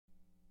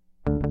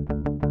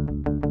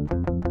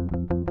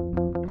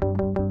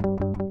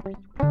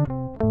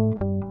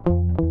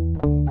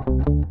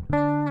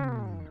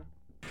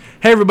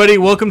Hey everybody,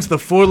 welcome to the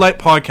Four Light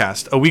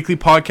Podcast, a weekly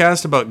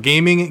podcast about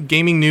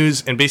gaming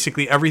news, and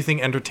basically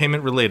everything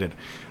entertainment related.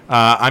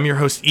 I'm your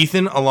host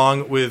Ethan,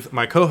 along with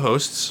my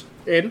co-hosts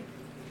Aiden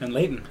and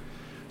Leighton.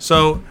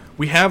 So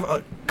we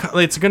have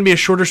it's going to be a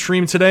shorter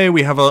stream today.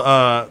 We have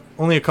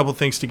only a couple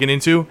things to get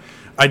into.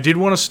 I did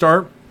want to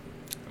start.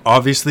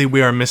 Obviously,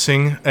 we are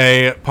missing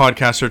a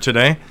podcaster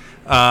today.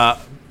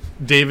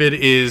 David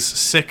is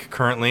sick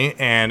currently,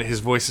 and his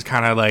voice is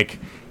kind of like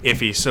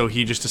iffy, so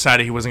he just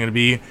decided he wasn't going to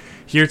be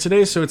here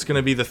today. So it's going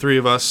to be the three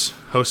of us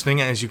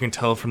hosting, as you can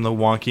tell from the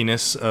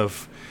wonkiness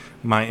of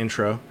my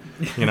intro.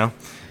 You know.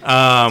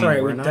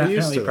 Sorry, we're not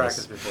used to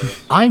practice before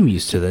this. I'm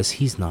used to this.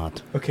 He's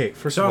not. Okay,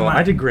 first of all,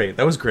 I did great.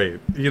 That was great.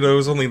 You know, it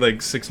was only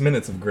like 6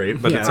 minutes of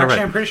great, but it's all right.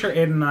 Actually, I'm pretty sure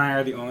Aiden and I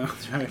are the only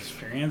ones who have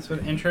experience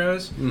with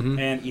intros,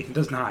 and Ethan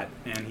does not,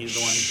 and he's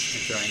the one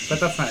introing. But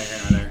that's not here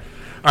nor there.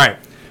 All right.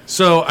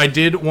 So I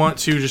did want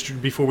to,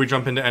 just before we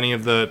jump into any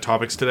of the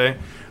topics today,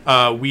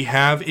 we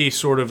have a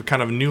sort of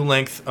kind of new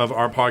length of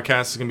our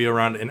podcast. It's going to be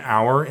around an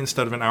hour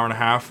instead of an hour and a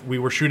half. We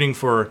were shooting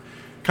for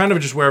kind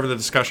of just wherever the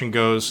discussion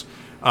goes.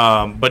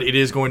 But it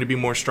is going to be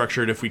more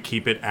structured if we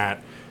keep it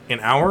at an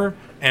hour,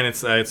 and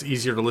it's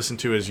easier to listen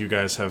to, as you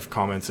guys have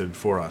commented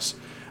for us.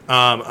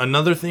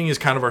 Another thing is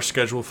kind of our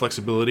schedule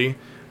flexibility.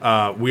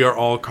 We are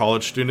all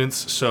college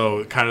students,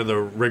 so kind of the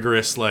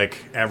rigorous,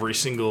 like every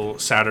single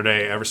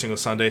Saturday, every single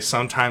Sunday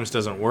sometimes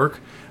doesn't work,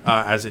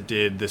 as it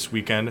did this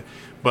weekend.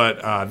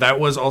 But that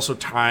was also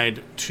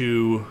tied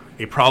to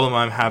a problem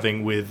I'm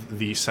having with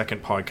the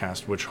second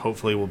podcast, which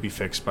hopefully will be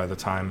fixed by the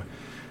time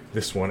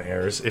this one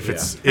airs.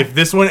 If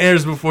this one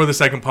airs before the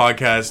second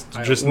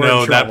podcast, just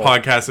know that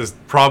podcast is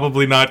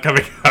probably not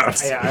coming out.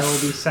 Yeah, I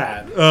will be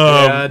sad.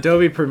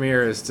 Adobe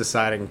Premiere is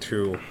deciding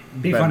to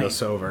bend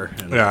us over.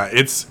 And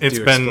it's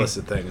been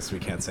explicit things we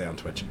can't say on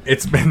Twitch.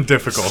 It's been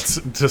difficult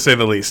to say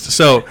the least.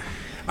 So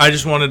I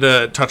just wanted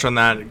to touch on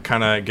that and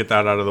kind of get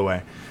that out of the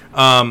way.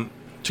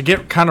 To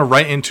get kind of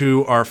right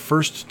into our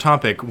first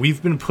topic,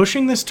 we've been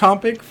pushing this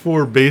topic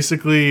for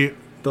basically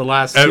the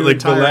last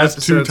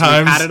two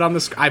times. Had it on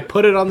I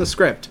put it on the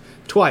script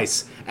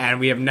twice, and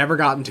we have never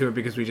gotten to it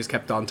because we just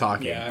kept on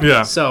talking.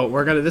 Yeah. So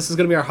this is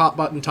gonna be our hot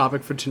button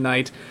topic for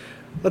tonight.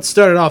 Let's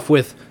start it off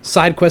with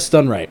side quests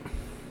done right.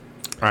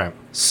 All right.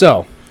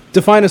 So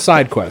define a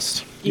side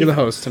quest. You're the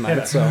host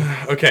tonight. So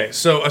okay.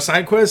 So a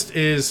side quest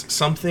is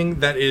something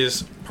that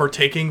is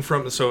partaking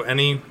from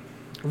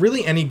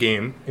any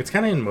game. It's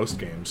kind of in most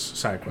games.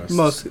 Side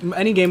quests.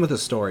 Any game with a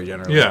story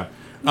generally. Yeah.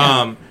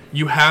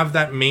 You have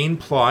that main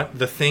plot,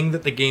 the thing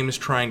that the game is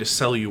trying to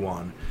sell you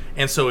on.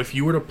 And so if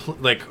you were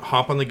to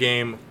hop on the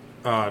game,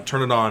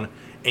 turn it on,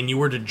 and you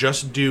were to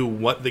just do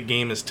what the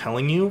game is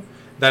telling you,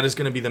 that is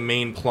going to be the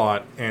main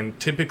plot. And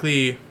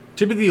typically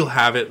you'll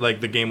have it like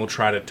the game will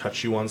try to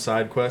touch you on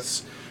side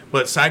quests.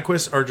 But side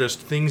quests are just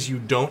things you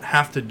don't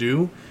have to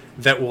do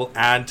that will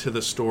add to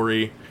the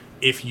story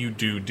if you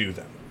do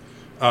them.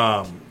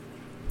 I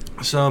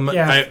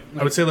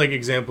would say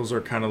examples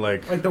are kind of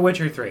like The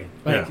Witcher 3.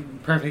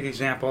 Perfect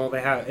example.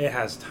 It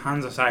has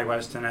tons of side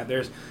quests in it.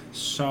 There's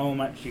so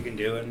much you can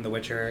do in The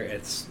Witcher.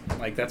 It's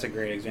that's a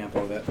great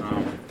example of it.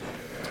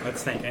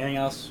 Let's think. Anything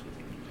else?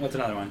 What's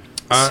another one?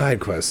 Side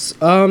quests.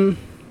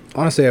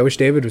 Honestly, I wish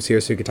David was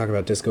here so he could talk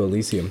about Disco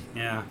Elysium.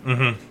 Yeah.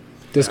 Mm-hmm.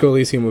 Disco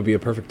Elysium would be a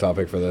perfect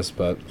topic for this,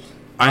 but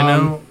I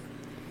know.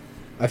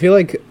 I feel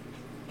like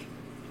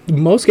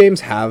most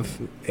games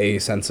have a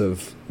sense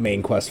of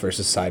main quest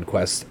versus side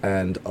quest,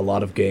 and a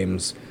lot of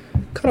games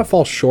kind of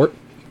fall short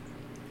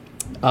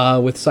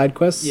with side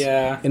quests.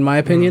 Yeah, in my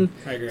opinion,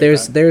 I agree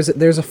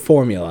there's a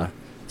formula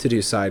to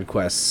do side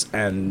quests,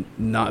 and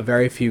not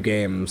very few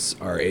games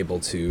are able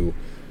to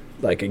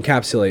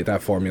encapsulate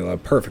that formula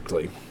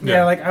perfectly.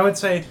 Yeah, I would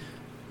say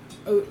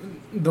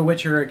The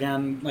Witcher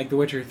again, The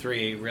Witcher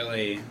 3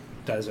 really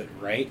does it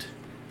right.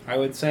 I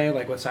would say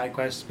with side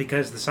quests,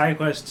 because the side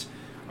quests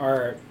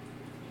are.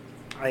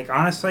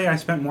 Honestly, I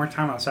spent more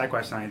time on side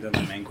quests than I did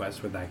on the main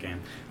quest with that game.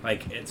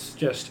 It's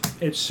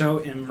so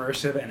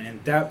immersive and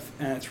in-depth,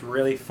 and it's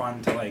really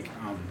fun to, I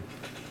don't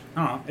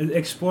know,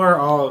 explore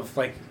all of,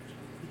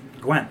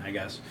 Gwent, I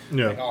guess.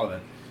 Yeah. All of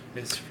it.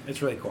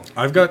 It's really cool.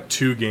 I've got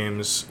two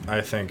games,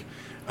 I think.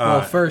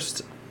 Well,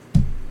 first,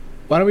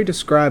 why don't we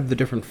describe the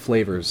different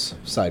flavors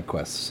of side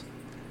quests?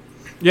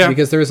 Yeah.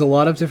 Because there's a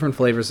lot of different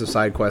flavors of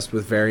side quests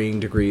with varying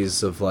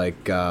degrees of,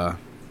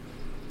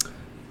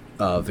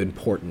 of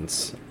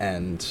importance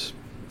and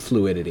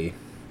fluidity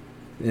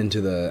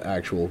into the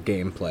actual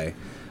gameplay.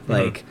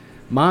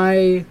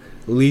 My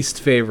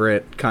least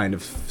favorite kind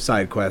of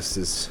side quest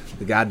is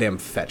the goddamn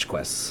fetch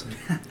quests.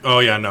 Oh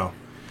yeah, no.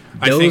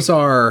 Those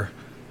are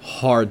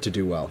hard to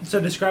do well. So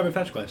describe a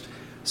fetch quest.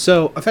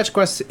 So a fetch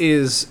quest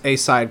is a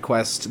side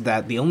quest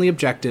that the only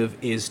objective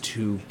is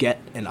to get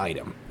an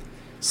item.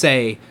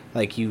 Say,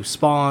 you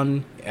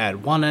spawn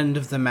at one end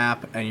of the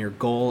map and your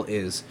goal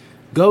is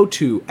go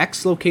to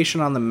X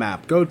location on the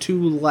map. Go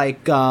to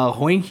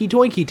Hoinky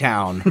Doinky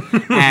Town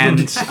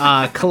and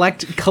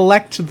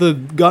collect the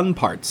gun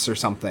parts or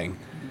something.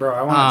 Bro,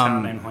 I want a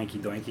town named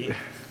Hoinky Doinky.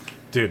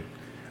 Dude,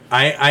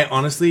 I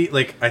honestly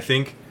I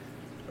think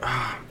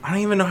I don't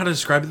even know how to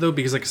describe it though,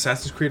 because like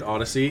Assassin's Creed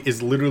Odyssey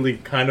is literally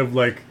kind of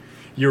like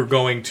you're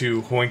going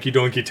to Hoinky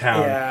Doinky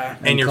Town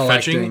and you're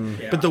fetching.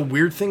 Yeah. But the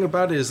weird thing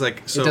about it is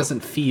like so it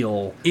doesn't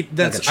feel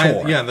that's like a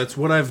chore. that's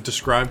what I've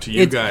described to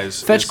you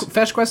guys.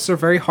 Fetch quests are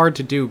very hard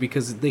to do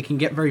because they can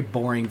get very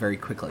boring very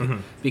quickly.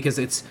 Because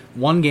it's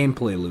one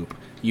gameplay loop.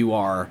 You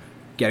are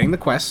getting the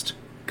quest,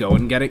 go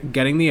and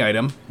getting the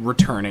item,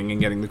 returning and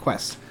getting the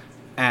quest.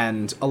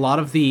 And a lot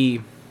of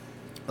the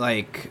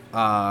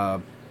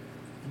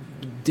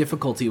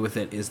difficulty with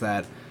it is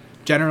that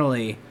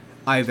generally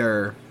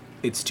either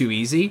it's too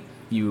easy,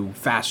 you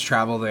fast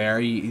travel there,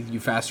 you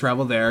fast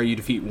travel there, you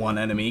defeat one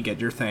enemy, get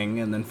your thing,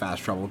 and then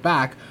fast travel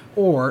back,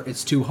 or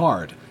it's too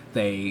hard.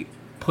 They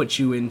put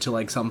you into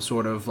like some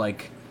sort of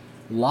like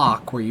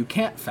lock where you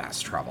can't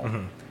fast travel.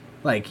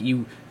 Like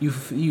you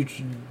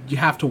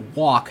have to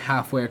walk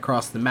halfway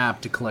across the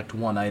map to collect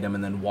one item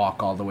and then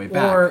walk all the way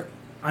back. Or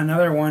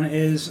another one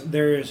is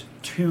there's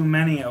too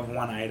many of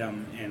one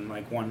item in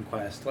like one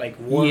quest. Like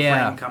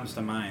Warframe comes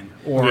to mind.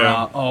 Or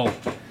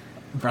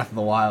Breath of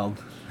the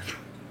Wild,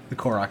 the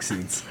Korok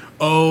seeds.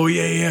 Oh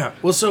yeah.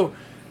 Well, so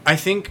I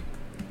think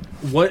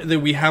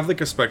we have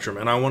like a spectrum,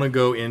 and I want to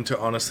go into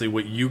honestly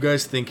what you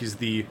guys think is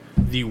the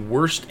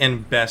worst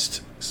and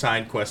best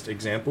side quest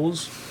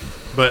examples,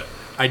 but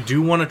I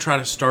do want to try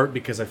to start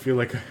because I feel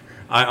like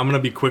I'm going to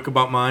be quick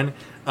about mine.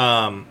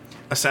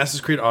 Assassin's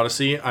Creed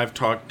Odyssey, I've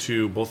talked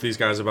to both these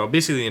guys about,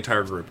 basically the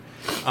entire group.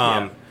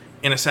 And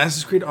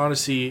Assassin's Creed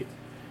Odyssey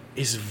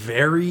is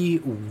very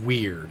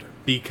weird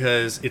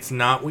because it's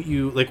not what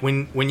you... Like,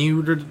 when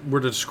you were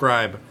to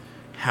describe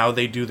how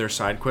they do their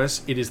side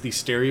quests, it is the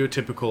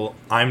stereotypical,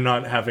 I'm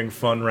not having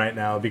fun right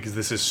now because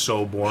this is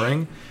so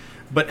boring.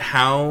 But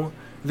how...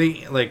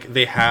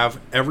 They have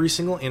every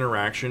single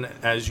interaction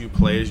as you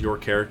play as your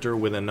character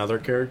with another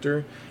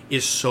character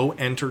is so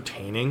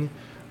entertaining.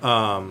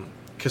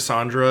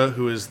 Cassandra,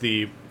 who is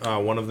the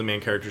one of the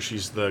main characters,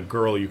 she's the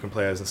girl you can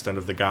play as instead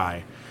of the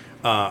guy.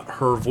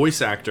 Her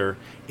voice actor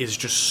is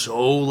just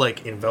so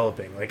like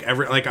enveloping.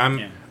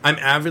 I'm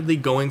avidly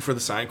going for the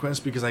side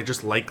quest because I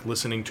just like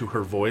listening to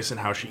her voice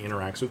and how she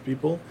interacts with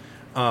people.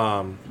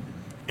 And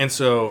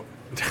so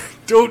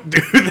don't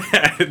do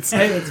that.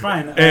 Hey, it's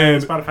fine.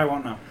 And Spotify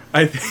won't know.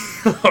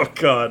 Oh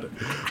god.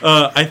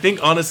 I think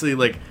honestly,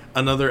 like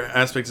another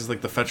aspect is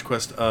like the fetch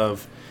quest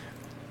of.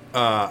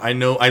 I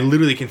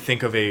literally can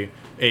think of a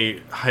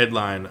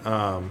headline.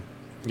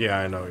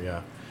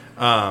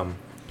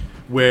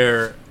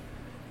 Where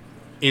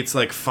it's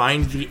like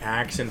find the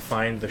axe and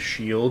find the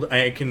shield.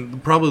 I can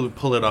probably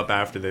pull it up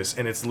after this,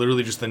 and it's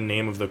literally just the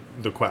name of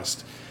the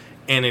quest,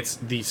 and it's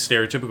the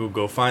stereotypical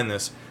go find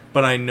this.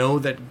 But I know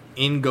that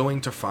in going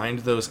to find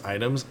those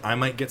items, I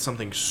might get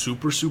something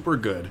super super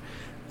good.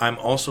 I'm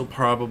also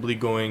probably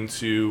going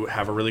to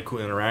have a really cool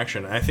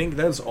interaction. I think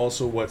that's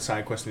also what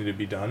side quests need to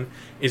be done,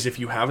 is if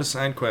you have a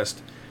side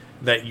quest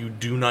that you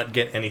do not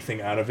get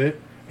anything out of it,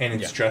 and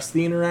it's just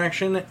the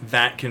interaction,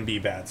 that can be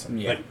bad.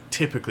 Like,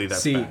 typically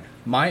that's bad.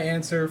 My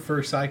answer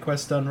for side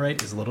quests done right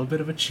is a little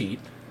bit of a cheat,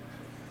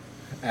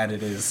 and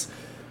it is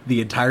the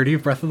entirety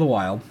of Breath of the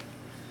Wild.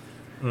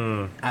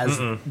 Not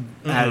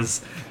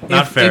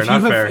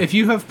fair. If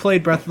you have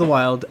played Breath of the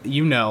Wild,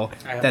 you know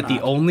that the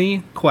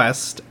only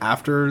quest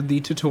after the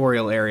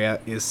tutorial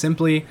area is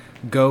simply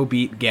go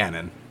beat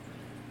Ganon.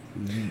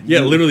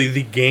 Yeah, literally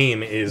the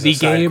game is a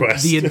side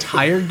quest. The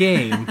entire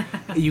game,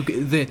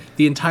 the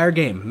entire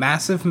game,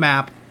 massive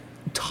map,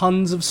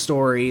 tons of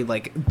story,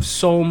 like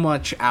so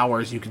much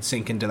hours you could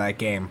sink into that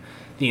game.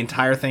 The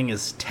entire thing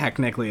is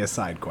technically a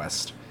side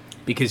quest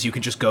because you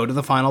could just go to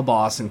the final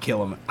boss and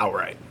kill him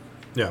outright.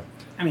 Yeah.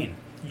 I mean,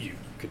 you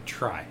could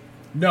try.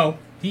 No,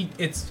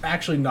 it's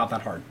actually not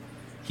that hard.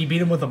 He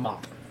beat him with a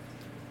mop.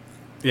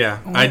 Yeah,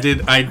 I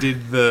did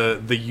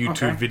the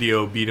YouTube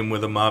video beat him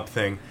with a mop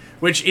thing,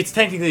 which it's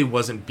technically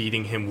wasn't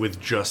beating him with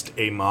just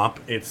a mop.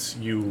 It's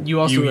you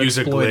also use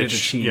a glitch.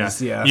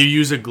 Cheese, yeah. You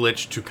use a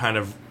glitch to kind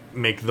of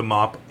make the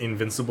mop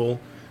invincible,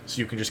 so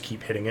you can just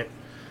keep hitting it.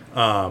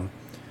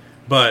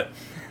 But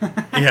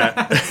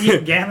yeah,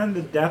 beat Ganon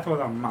to death with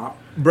a mop.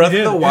 Breath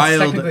of the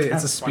Wild.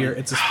 It's a spear.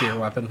 It's a spear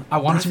weapon. I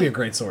want it to be a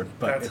great-sword,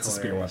 but it's a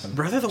spear weapon.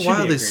 Breath of the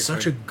Wild is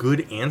such a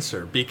good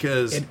answer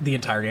because the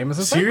entire game is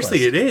a side quest.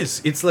 It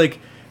is. It's like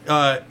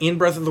in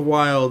Breath of the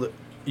Wild,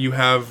 you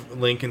have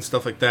Link and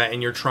stuff like that,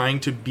 and you're trying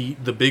to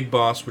beat the big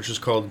boss, which is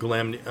called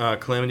Calamity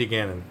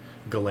Ganon.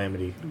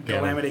 Calamity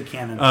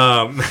Ganon.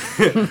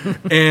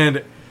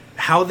 And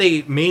how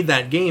they made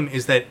that game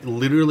is that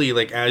literally,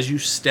 like, as you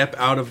step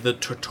out of the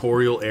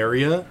tutorial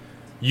area,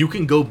 you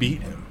can go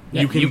beat him.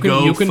 Yeah, you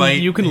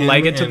can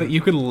leg it to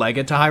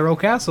Hyrule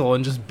Castle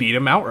and just beat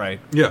him outright.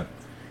 Yeah.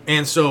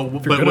 And so,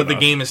 but what the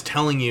game is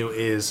telling you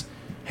is,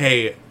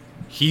 hey,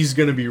 he's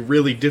going to be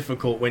really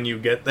difficult when you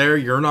get there.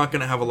 You're not going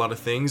to have a lot of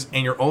things,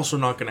 and you're also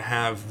not going to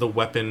have the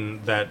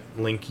weapon that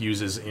Link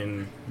uses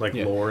in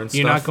lore and stuff.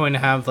 You're not going to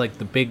have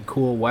the big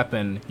cool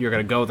weapon. You're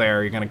going to go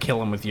there, you're going to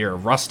kill him with your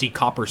rusty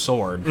copper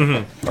sword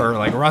or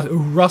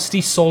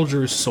rusty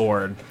soldier's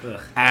sword. Ugh.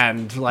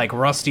 And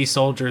rusty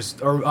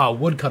soldier's or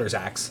woodcutter's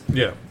axe.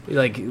 Yeah.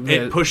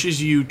 It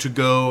pushes you to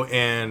go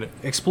and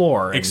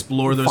explore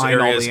those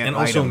areas and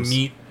also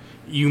meet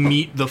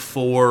the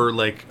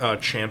 4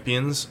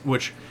 champions,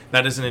 which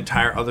that is an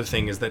entire other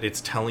thing, is that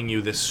it's telling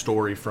you this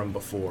story from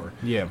before.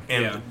 Yeah.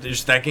 And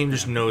that game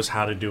just knows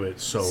how to do it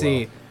so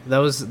well.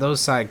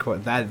 Those side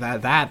quests,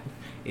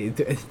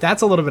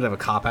 that's a little bit of a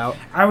cop-out.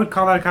 I would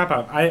call that a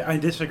cop-out. I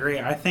disagree.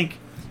 I think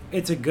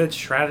it's a good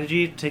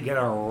strategy to get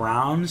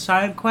around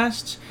side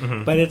quests,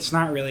 but it's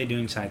not really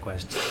doing side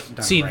quests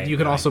done right. You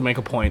can also make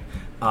a point.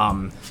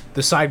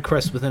 The side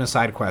quest within a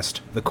side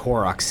quest, the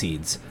Korok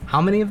seeds.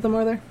 How many of them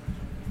are there?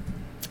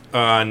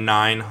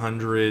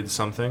 900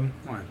 something.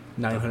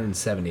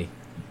 970.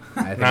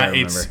 I think I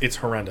remember. It's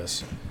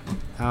horrendous.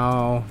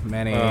 How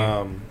many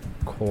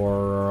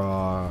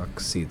Korok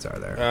seeds are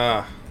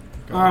there?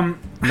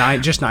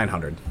 Just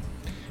 900.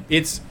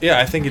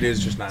 I think it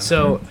is just 900.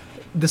 So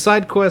the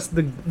side quest,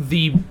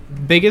 the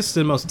biggest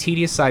and most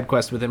tedious side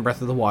quest within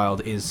Breath of the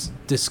Wild is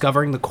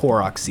discovering the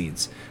Korok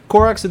seeds.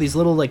 Koroks are these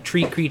little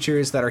tree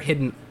creatures that are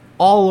hidden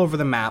all over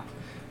the map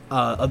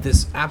of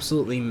this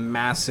absolutely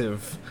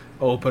massive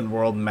open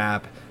world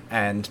map,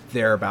 and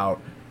they're about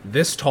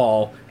this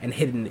tall and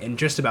hidden in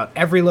just about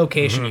every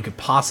location you could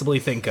possibly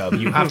think of.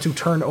 You have to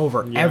turn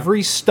over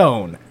every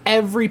stone,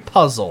 every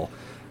puzzle.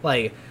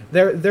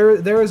 There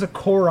is a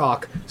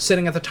Korok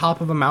sitting at the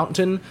top of a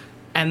mountain,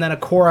 and then a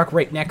Korok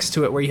right next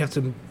to it where you have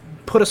to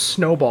put a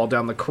snowball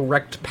down the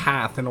correct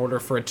path in order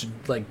for it to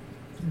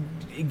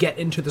get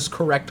into this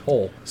correct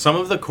hole. Some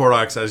of the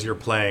Koroks as you're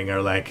playing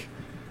are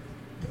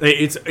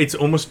it's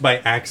almost by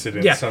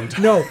accident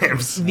sometimes. No,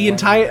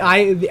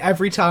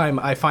 every time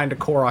I find a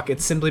Korok,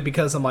 it's simply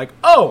because I'm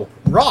oh,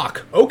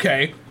 rock,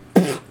 okay.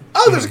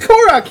 Oh, there's a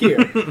Korok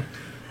here.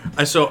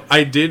 So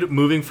I did,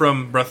 moving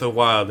from Breath of the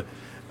Wild,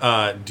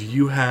 do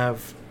you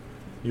have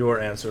your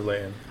answer,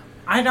 Leighton?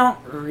 I don't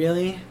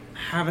really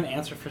have an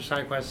answer for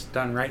side quests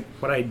done right.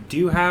 What I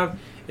do have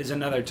is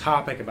another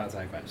topic about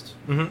side quests.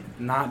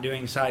 Not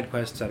doing side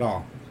quests at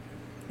all.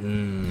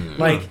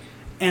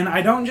 And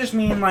I don't just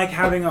mean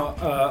having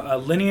a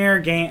linear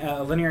game,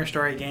 a linear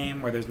story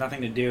game where there's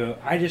nothing to do.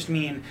 I just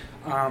mean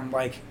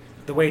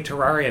the way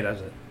Terraria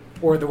does it,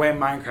 or the way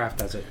Minecraft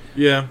does it.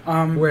 Yeah.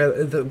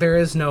 Where there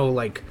is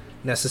no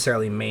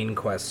necessarily main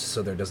quest,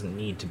 so there doesn't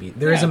need to be.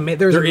 There is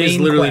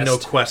literally quest. no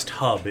quest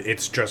hub.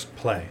 It's just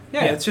play.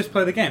 Yeah, it's just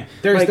play the game.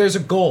 There's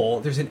a goal.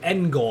 There's an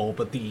end goal,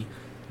 but the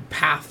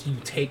path you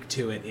take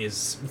to it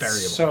is variable.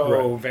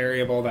 So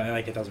variable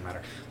that it doesn't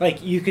matter.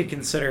 You could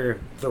consider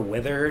the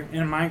Wither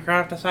in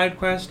Minecraft a side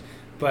quest,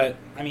 but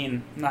I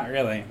mean not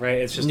really, right?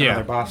 It's just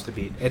another boss to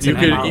beat. It's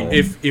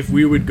if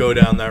we would go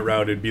down that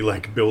route, it'd be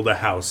build a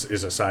house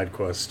is a side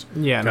quest.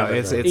 Yeah, no,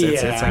 it's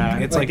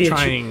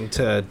trying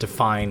to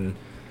define.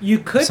 You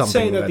could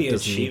say that the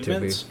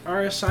achievements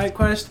are a side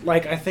quest.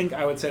 I think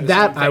I would say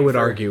that I would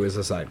argue is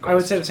a side quest. I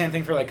would say the same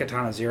thing for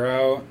Katana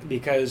Zero,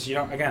 because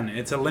again,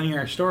 it's a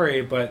linear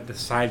story, but the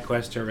side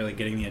quests are really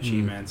getting the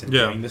achievements and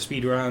doing the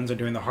speed runs or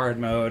doing the hard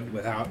mode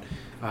without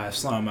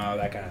slow mo,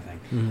 that kind of thing.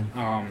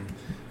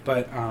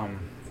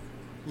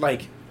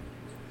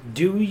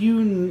 Do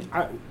you?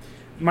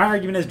 My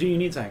argument is, do you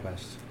need side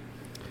quests?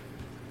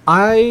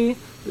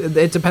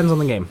 It depends on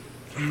the game.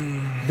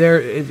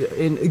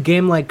 In a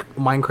game like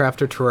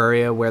Minecraft or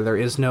Terraria, where there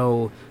is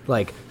no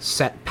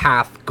set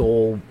path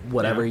goal,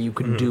 whatever you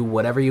can do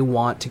whatever you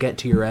want to get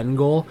to your end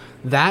goal,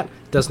 that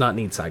does not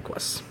need side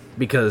quests,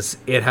 because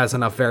it has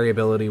enough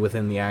variability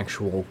within the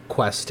actual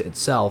quest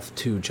itself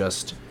to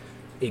just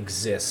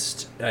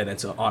exist and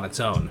it's on its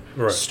own.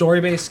 Right.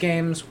 Story-based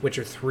games,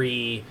 Witcher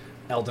 3,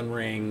 Elden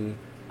Ring,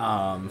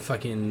 I can't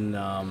think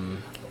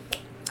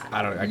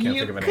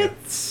of any.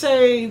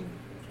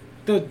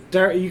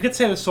 You could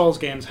say the Souls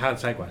games have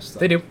side quests, though.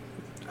 They do.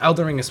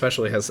 Elden Ring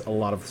especially has a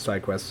lot of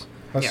side quests.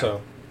 How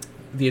so?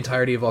 The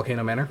entirety of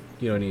Volcano Manor,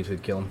 you don't need to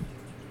kill him.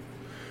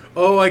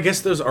 Oh, I guess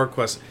those are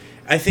quests.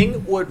 I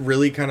think what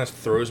really kind of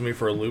throws me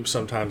for a loop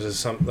sometimes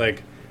is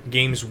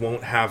games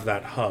won't have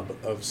that hub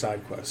of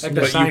side quests.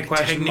 The side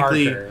quest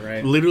technically marker,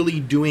 right? Literally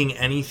doing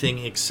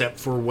anything except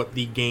for what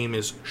the game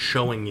is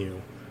showing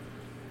you.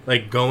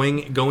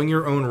 Going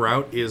your own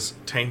route is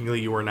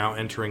technically you are now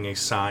entering a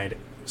side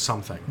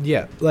something.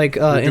 Yeah,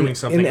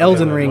 in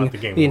Elden Ring,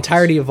 the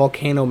entirety of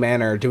Volcano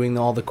Manor, doing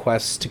all the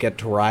quests to get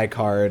to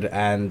Rykard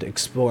and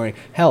exploring.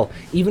 Hell,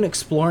 even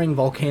exploring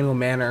Volcano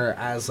Manor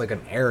as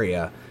an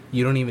area,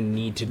 you don't even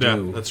need to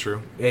do. Yeah, that's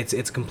true.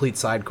 It's complete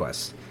side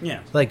quests. Yeah.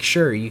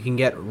 Sure, you can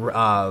get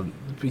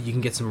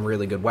some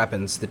really good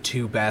weapons. The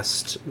two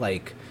best,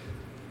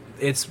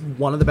 it's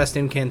one of the best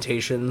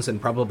incantations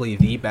and probably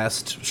the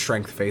best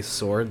strength faith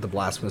sword, the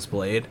Blasphemous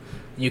Blade,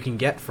 you can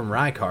get from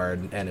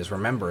Rykard and his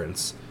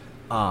Remembrance.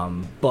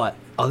 But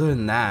other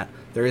than that,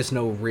 there is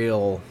no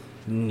real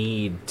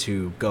need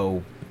to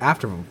go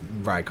after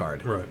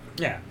Rykard. Right.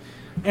 Yeah,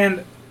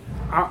 and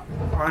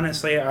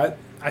honestly, I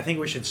think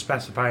we should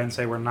specify and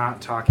say we're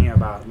not talking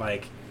about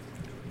like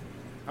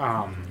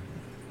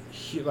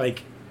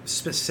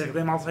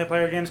specifically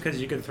multiplayer games, because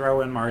you could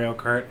throw in Mario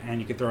Kart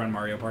and you could throw in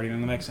Mario Party in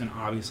the mix, and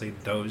obviously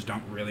those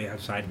don't really have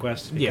side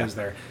quests because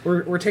they're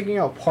we're taking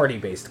out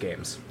party-based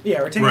games.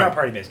 we're taking out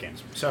party-based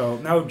games, so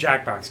no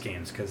Jackbox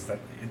games because it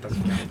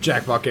doesn't count.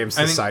 Jackbox games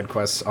to side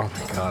quests. Oh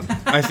my god!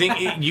 I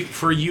think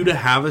for you to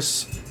have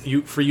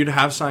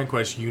side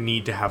quests, you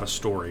need to have a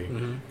story.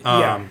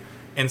 Yeah.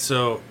 And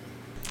so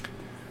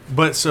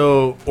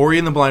Ori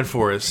and the Blind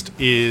Forest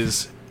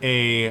is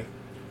a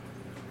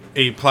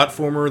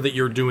platformer that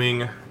you're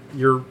doing.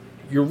 You're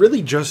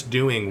really just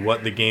doing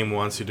what the game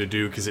wants you to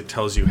do because it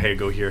tells you, hey,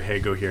 go here, hey,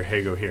 go here,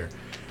 hey, go here.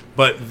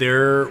 But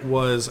there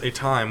was a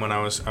time when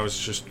I was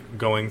just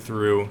going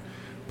through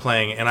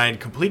playing, and I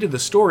had completed the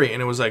story,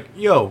 and it was like,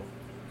 yo,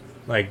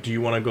 like, do you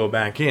want to go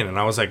back in? And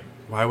I was like,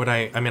 why would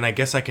I? I mean, I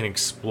guess I can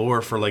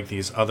explore for like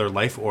these other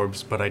life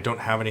orbs, but I don't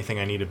have anything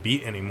I need to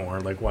beat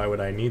anymore. Like, why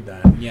would I need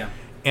that? Yeah.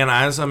 And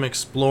as I'm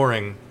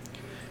exploring,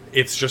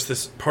 it's just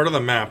this part of the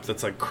map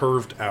that's like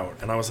curved out,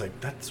 and I was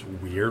like, that's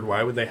weird.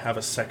 Why would they have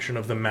a section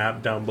of the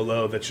map down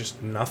below that's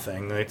just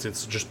nothing?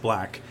 It's just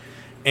black.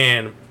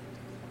 And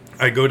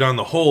I go down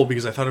the hole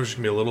because I thought it was just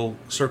gonna be a little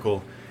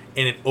circle,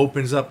 and it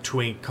opens up to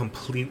a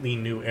completely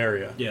new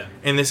area. Yeah.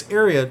 And this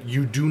area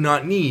you do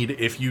not need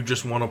if you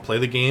just want to play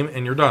the game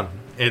and you're done.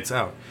 It's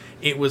out.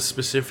 It was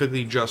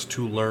specifically just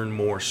to learn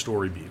more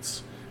story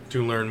beats,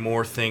 to learn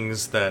more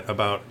things that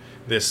about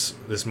this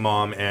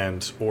mom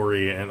and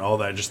Ori and all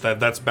that. Just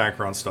that's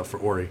background stuff for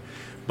Ori.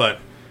 But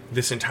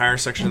this entire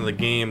section of the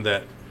game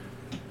that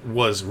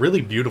was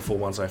really beautiful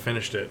once I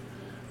finished it.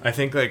 I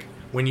think like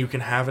when you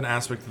can have an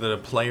aspect that a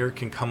player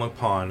can come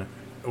upon,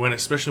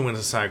 especially when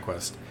it's a side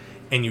quest,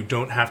 and you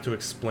don't have to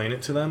explain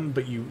it to them,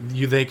 but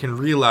they can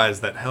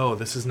realize that, oh,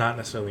 this is not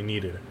necessarily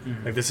needed.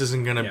 Mm-hmm. Like this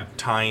isn't going to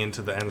tie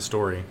into the end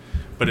story,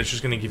 but it's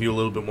just going to give you a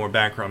little bit more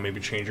background,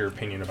 maybe change your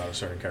opinion about a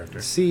certain character.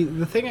 See,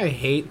 the thing I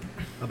hate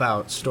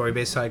about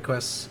story-based side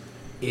quests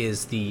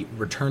is the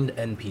returned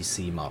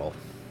NPC model.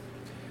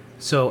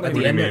 So at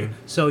the end,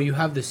 so you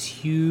have this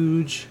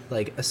huge,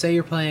 like, say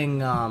you're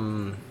playing,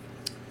 I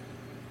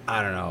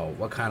don't know,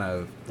 what kind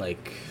of,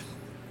 like,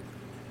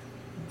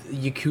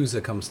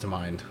 Yakuza comes to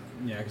mind.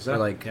 Yeah, because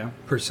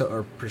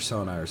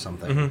Persona or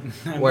something.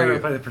 Mm-hmm. I've never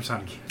played the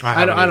Persona game.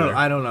 I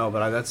don't know,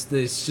 but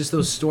it's just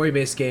those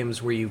story-based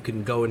games where you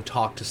can go and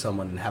talk to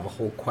someone and have a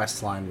whole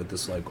quest line with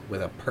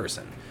a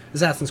person.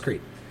 Assassin's Creed.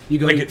 You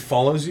go, it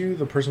follows you.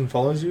 The person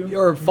follows you,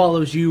 or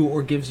follows you,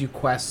 or gives you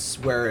quests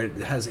where it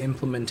has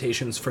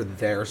implementations for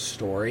their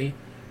story,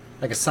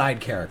 like a side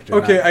character.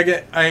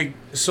 Okay,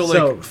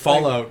 Fallout.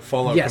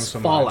 Fallout. Yes, comes to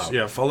Fallout. Mind.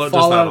 Yeah, Fallout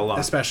does that a lot,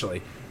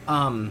 especially.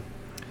 I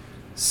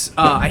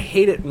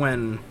hate it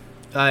when.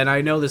 And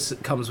I know this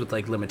comes with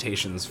like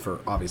limitations for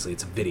obviously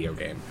it's a video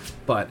game,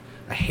 but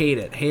I hate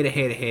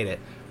it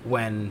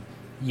when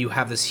you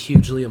have this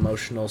hugely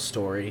emotional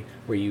story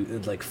where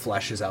it like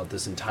fleshes out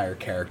this entire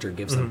character,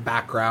 gives them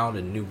background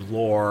and new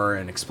lore,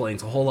 and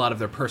explains a whole lot of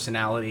their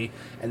personality,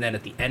 and then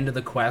at the end of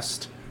the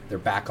quest, they're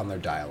back on their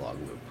dialogue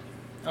loop.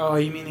 Oh,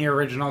 you mean the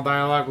original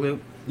dialogue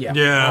loop? Yeah.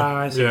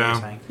 I see what you're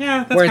saying.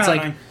 Yeah, that's where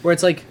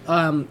it's like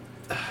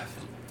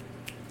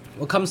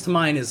what comes to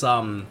mind is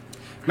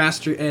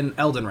Master in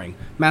Elden Ring,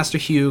 Master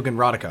Hugh and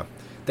Rodica.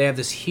 They have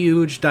this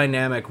huge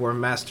dynamic where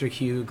Master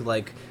Hugh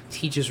like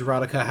teaches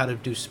Rodica how to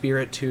do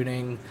spirit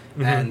tuning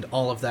and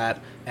all of that,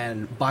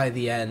 and by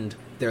the end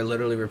they're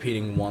literally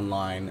repeating one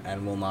line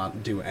and will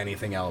not do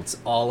anything else.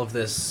 All of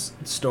this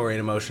story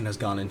and emotion has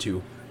gone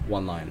into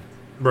one line.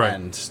 Right.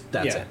 And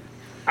that's it.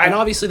 And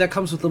obviously that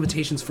comes with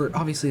limitations for,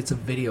 obviously it's a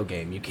video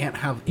game. You can't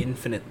have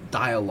infinite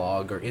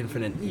dialogue or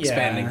infinite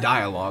expanding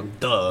dialogue.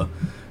 Duh.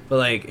 But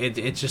like it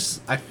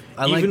just I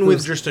even like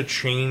with just a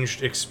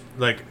changed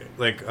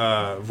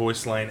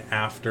voice line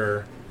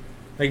after,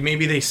 like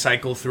maybe they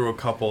cycle through a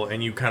couple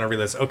and you kind of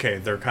realize, okay,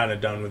 they're kind of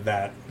done with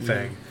that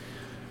thing.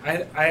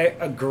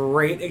 A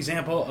great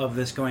example of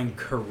this going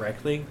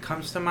correctly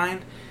comes to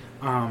mind,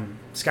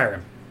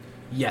 Skyrim.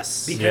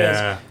 Yes.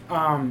 Because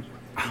oh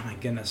my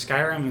goodness,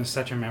 Skyrim is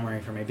such a memory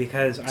for me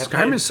because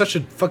Skyrim is such a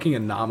fucking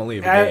anomaly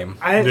of a game.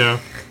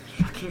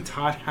 Fucking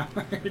Todd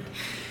Howard.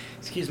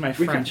 Excuse my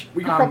French.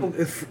 We could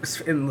probably,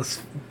 in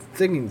this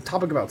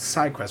topic about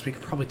side quests, we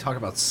could probably talk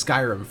about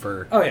Skyrim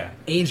for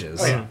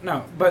ages. Oh, yeah.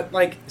 No, but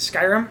like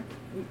Skyrim,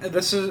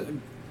 this is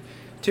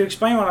to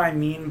explain what I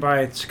mean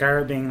by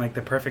Skyrim being like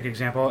the perfect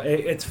example.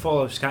 It's full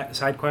of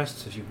side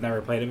quests if you've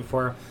never played it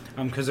before.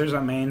 Because there's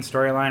a main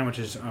storyline which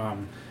is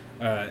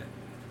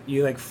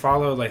you like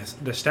follow like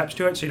the steps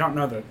to it, so you don't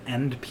know the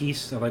end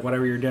piece of like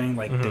whatever you're doing,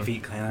 like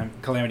defeat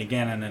Calamity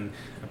Ganon and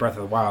Breath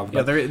of the Wild.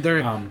 But,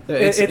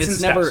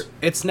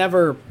 it's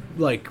never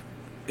like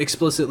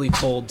explicitly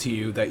told to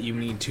you that you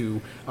need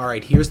to. All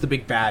right, here's the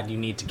big bad. You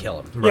need to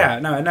kill him. Right. Yeah,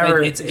 no, it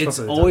never. Like, it's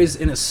always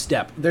in a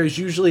step. There's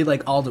usually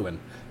like Alduin.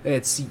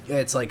 It's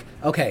like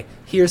okay,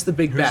 here's the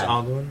big bad.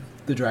 Alduin?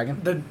 The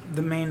dragon.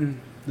 The main.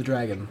 The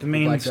dragon. The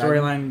main Black Dragon.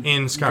 storyline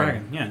In Skyrim.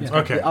 dragon. Yeah. Yeah.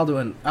 Okay.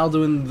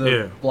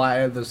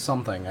 Alduin the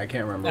something. I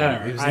can't remember. I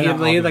don't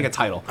know. He had like a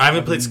title. I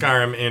haven't played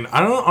Skyrim in. I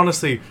don't know.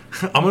 Honestly,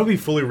 I'm gonna be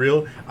fully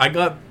real. I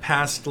got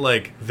past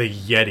like the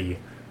Yeti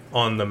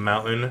on the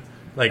mountain,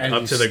 like And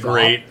up you to the stopped?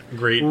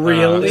 great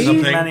Really?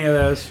 something. Many of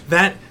those.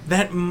 That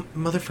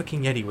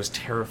motherfucking Yeti was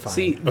terrifying.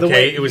 See, the okay,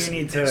 way- it was You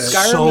need to-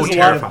 so is a lot-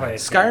 terrifying.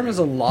 Skyrim is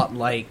a lot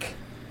like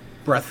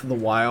Breath of the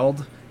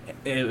Wild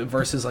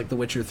versus like The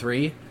Witcher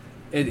 3.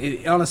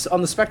 On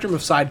the spectrum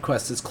of side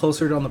quests, it's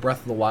closer on the Breath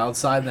of the Wild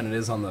side than it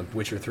is on the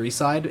Witcher 3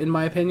 side, in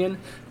my opinion,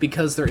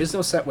 because there is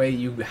no set way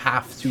you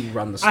have to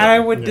run the story. I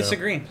would Yeah.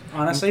 disagree,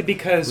 honestly,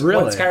 because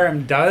Really? what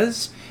Skyrim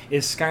does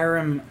is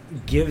Skyrim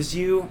gives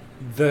you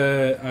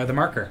the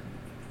marker.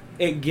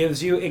 It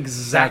gives you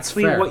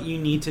exactly fair. what you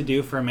need to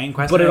do for a main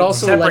quest. but it and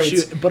also lets you.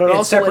 separates- But it also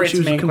lets separates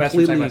you main quest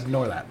from side completely quest.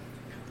 ignore that.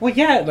 Well,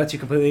 yeah, it lets you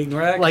completely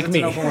ignore that. 'cause Like it's me.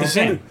 an open world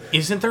game.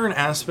 Isn't there an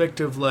aspect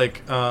of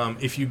like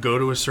if you go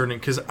to a certain,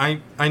 because I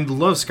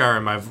love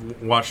Skyrim,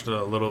 I've watched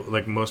a little,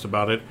 like most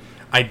about it.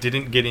 I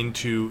didn't get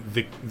into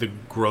the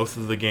growth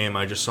of the game.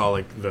 I just saw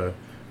like the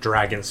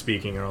dragon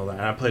speaking and all that,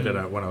 and I played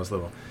it when I was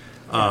little,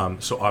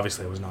 so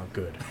obviously it was not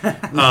good.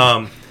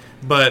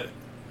 But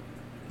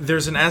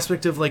there's an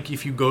aspect of like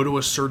if you go to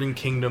a certain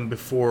kingdom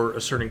before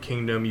a certain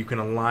kingdom, you can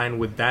align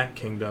with that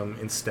kingdom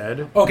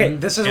instead. Okay,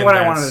 this is And what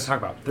I wanted that's- to talk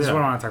about. This is yeah.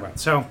 what I want to talk about.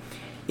 So,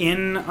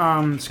 in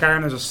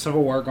Skyrim, there's a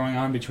civil war going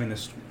on between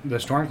the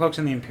Stormcloaks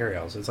and the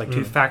Imperials. It's like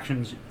two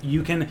factions.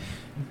 You can,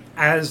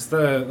 as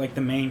the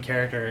main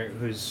character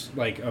who's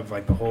like of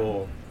like the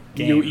whole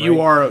game.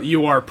 You right?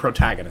 you are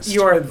protagonist.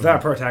 You are the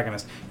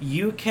protagonist.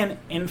 You can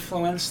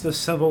influence the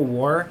civil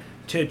war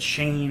to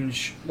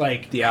change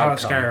like The how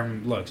outcome.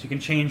 Skyrim looks. You can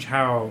change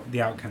how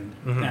the outcome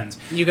ends.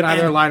 You can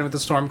either And- align with the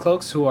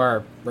Stormcloaks, who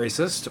are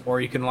racist,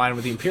 or you can align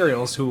with the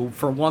Imperials, who,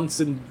 for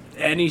once in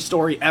any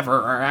story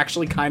ever, are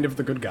actually kind of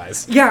the good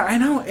guys. Yeah, I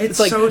know.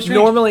 It's like so strange.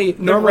 normally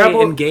The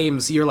rebel- in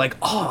games you're like,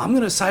 oh, I'm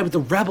gonna side with the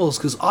rebels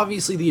because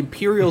obviously the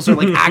Imperials are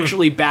like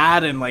actually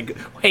bad and like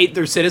hate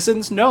their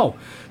citizens. No,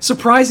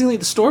 surprisingly,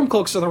 the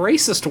Stormcloaks are the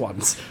racist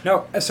ones.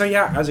 No, so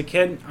yeah, as a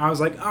kid, I was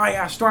like, oh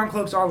yeah,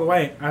 Stormcloaks all the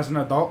way. As an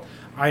adult,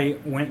 I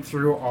went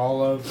through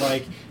all of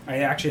like, I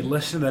actually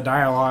listened to the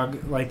dialogue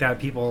like that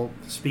people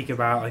speak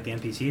about, like the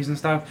NPCs and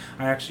stuff.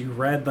 I actually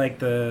read like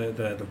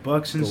the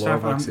books and The lore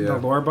stuff, books, yeah. the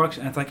lore books,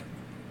 and it's like,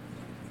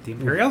 the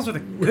Imperials are the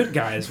good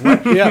guys.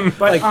 What? Yeah,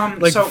 But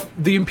like so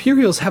the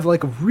Imperials have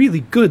like a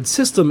really good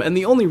system, and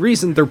the only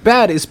reason they're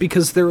bad is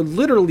because they're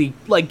literally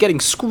like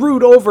getting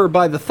screwed over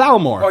by the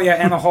Thalmor. oh yeah,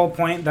 and the whole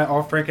point that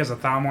Ulfric is a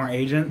Thalmor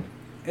agent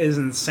is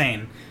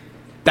insane.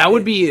 That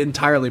would be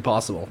entirely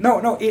possible.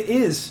 No, it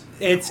is.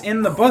 It's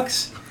in the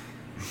books.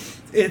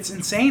 It's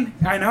insane.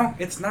 I know.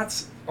 It's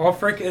nuts.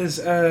 Ulfric is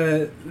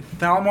a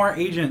Thalmor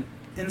agent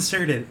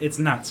inserted. It's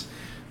nuts.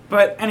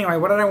 But anyway,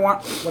 what I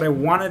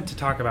wanted to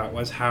talk about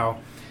was how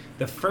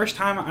the first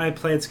time I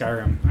played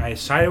Skyrim, I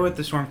sided with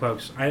the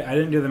Stormcloaks. I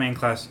didn't do the main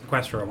quest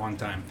for a long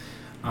time.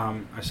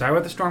 I sided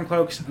with the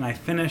Stormcloaks, and I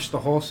finished the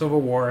whole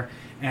Civil War.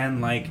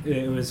 And like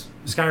it was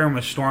Skyrim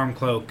was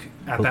Stormcloak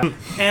at that.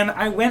 And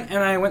I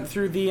went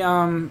through the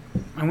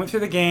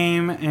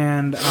game,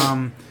 and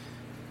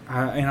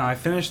I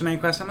finished the main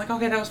quest. I'm like,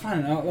 okay, that was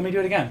fun. Let me do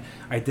it again.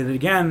 I did it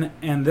again,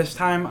 and this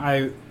time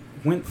I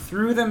went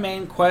through the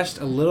main quest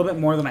a little bit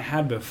more than I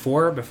had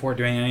before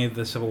doing any of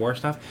the Civil War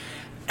stuff.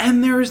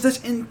 And there is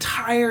this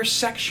entire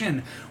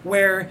section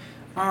where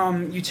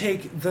you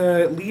take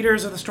the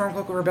leaders of the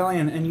Stormcloak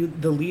Rebellion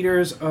and the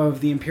leaders of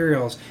the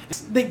Imperials.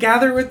 They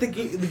gather with the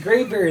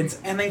Greybeards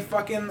and they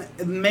fucking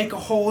make a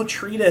whole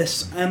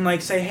treatise and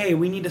like say, hey,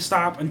 we need to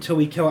stop until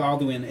we kill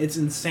Alduin. It's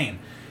insane.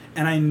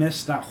 And I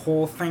missed that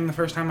whole thing the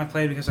first time I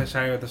played because I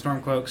sided with the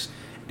Stormcloaks.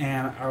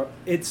 And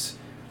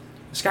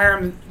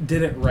Skyrim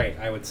did it right,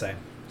 I would say.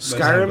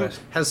 Skyrim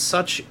has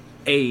such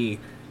a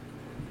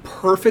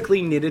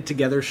perfectly knitted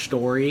together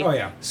story. Oh,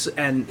 yeah.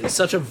 And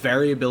such a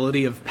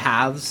variability of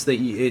paths that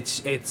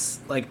it's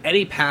like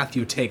any path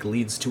you take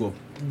leads to a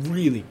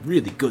really,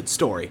 really good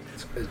story.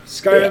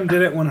 Skyrim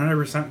did it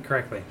 100%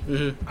 correctly.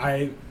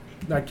 Mm-hmm.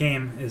 That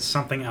game is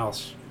something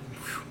else.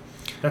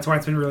 That's why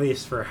it's been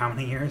released for how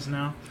many years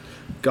now?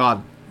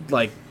 God,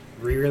 like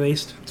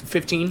Re-released?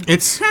 15?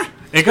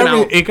 It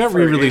got for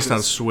re-released on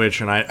ages.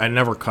 Switch, and I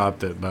never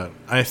copped it, but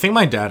I think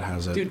my dad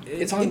has it. Dude,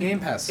 it's on Game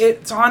Pass.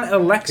 It's on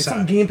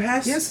Alexa. Game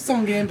Pass? Yes, it's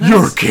on Game Pass.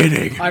 You're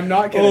kidding! I'm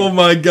not kidding. Oh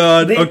my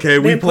god! Okay,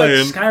 we put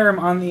playing. Skyrim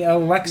on the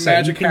Alexa.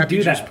 Magic you can Happy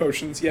do Juice that.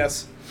 Potions,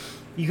 yes.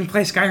 You can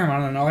play Skyrim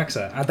on an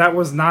Alexa. That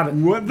was not.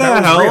 What the that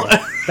was hell?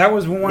 real. That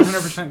was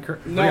 100%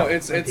 correct. No,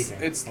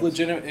 it's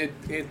legitimate.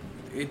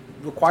 It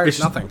requires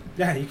nothing.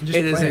 Yeah, you can just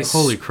It is play a it.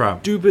 Holy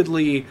crap!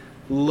 Stupidly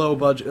low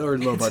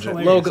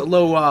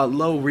hilarious.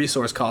 low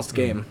resource cost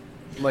game.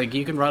 Like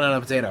you can run on a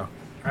potato.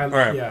 All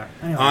right, Yeah.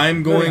 Anyway, I'm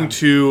moving going on.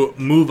 to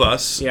move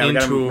us Yeah, we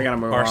gotta into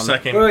move our on.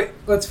 second Wait,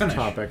 let's finish.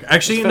 topic.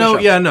 Actually, Let's no,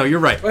 finish up. no, you're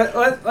right.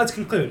 Let's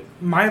conclude.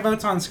 My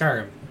vote's on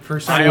Skyrim. For I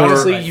Skyrim.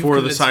 honestly, For- you've for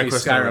the convinced side me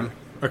quest Skyrim.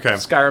 Okay.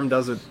 Skyrim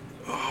does it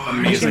You can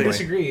amazingly.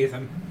 disagree,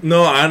 Ethan.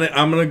 No,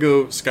 I'm gonna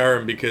go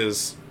Skyrim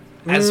because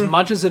as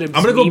much as it is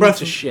I'm gonna go memed Breath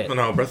to shit.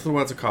 No, Breath of the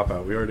Wild's a cop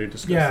out. We already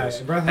discussed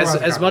this. Breath of the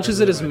Wild As much as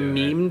it is really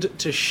do it. memed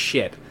to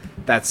shit,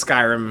 that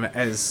Skyrim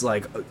is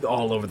like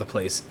all over the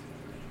place.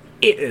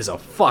 It is a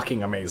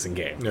fucking amazing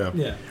game.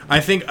 Yeah. I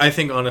think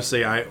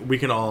honestly, we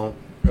can all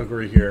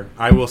agree here.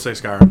 I will say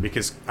Skyrim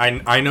because I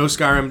know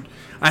Skyrim.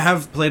 I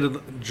have played it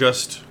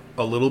just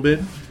a little bit,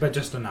 But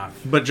just enough.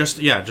 but just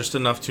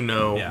enough to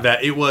know Yeah.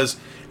 that it was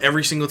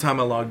every single time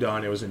I logged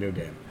on, it was a new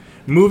game.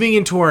 Moving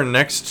into our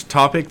next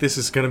topic, this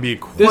is going to be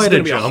quite This is a going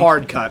to be jump. a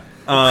hard cut.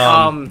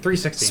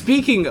 360.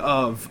 Speaking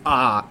of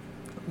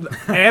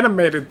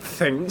animated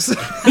things,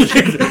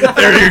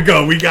 There you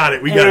go. We got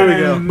it.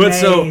 But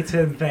so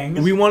Animated things.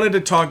 we wanted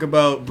to talk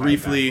about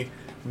briefly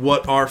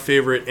what our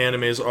favorite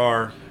animes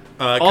are.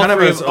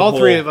 all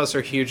three of us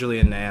are hugely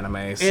into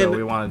anime, so And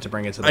we wanted to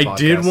bring it to the podcast. I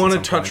did want to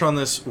at some touch point. on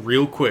this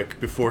real quick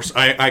before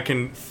I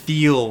can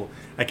feel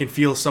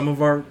some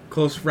of our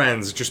close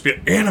friends just be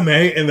anime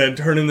and then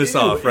turning this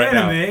off right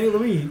now.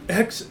 Louis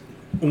X.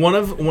 One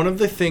of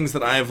the things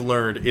that I have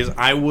learned is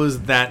I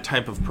was that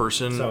type of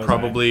person So was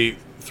probably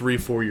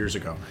 3-4 years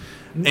ago,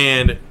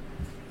 and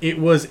it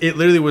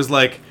literally was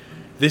like,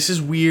 this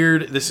is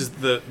weird. This is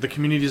the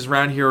communities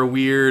around here are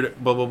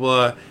weird. Blah blah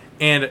blah.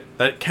 And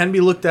that can be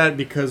looked at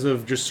because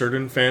of just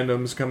certain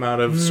fandoms come out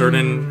of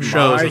certain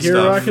shows My and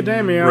Hero stuff.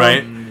 Academia.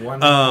 Right? One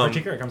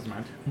particular comes to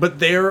mind. But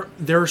there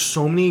are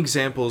so many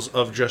examples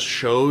of just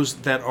shows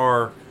that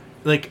are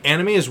like,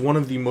 anime is one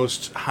of the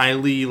most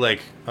highly like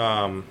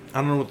I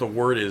don't know what the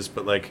word is,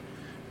 but like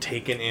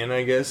taken in,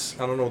 I guess.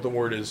 I don't know what the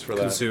word is for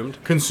that.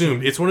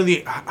 Consumed. It's one of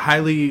the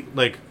highly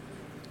like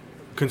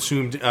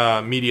consumed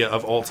media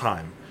of all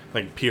time,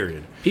 like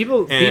period.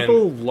 People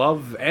And-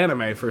 love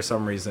anime for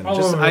some reason. All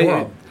over the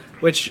world.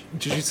 Which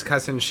Jujutsu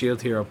Kaisen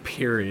Shield Hero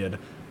period.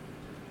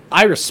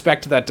 I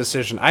respect that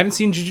decision. I haven't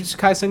seen Jujutsu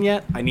Kaisen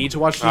yet. I need to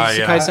watch Jujutsu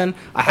yeah. Kaisen.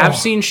 I have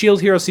seen Shield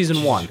Hero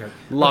season 1. Christ.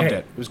 Loved Okay. it.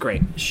 It was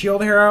great.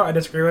 Shield Hero, I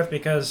disagree with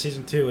because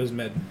season 2 is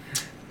mid.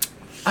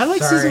 I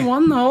like Sorry. season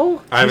 1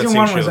 though. I haven't Season seen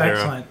 1 Shield was Hero.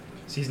 excellent.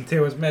 Season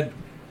 2 was mid.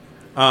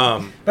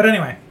 But But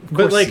anyway,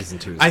 But like, season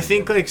 2 is I good.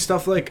 think like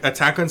stuff like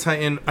Attack on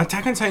Titan.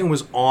 Attack on Titan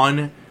was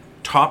on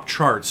top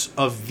charts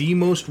of the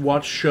most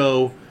watched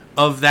show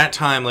of that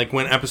time. Like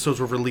when episodes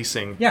were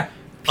releasing. yeah.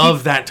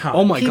 Of that time.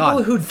 Oh my People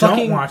god. who don't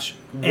Fucking watch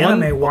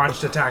anime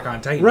watched Attack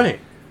on Titan.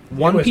 Right.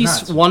 One was Piece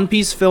nuts. One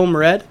Piece Film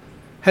Red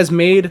has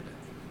made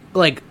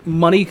like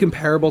money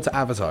comparable to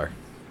Avatar.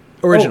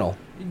 Original.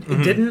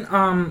 It didn't.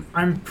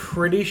 I'm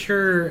pretty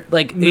sure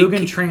Like,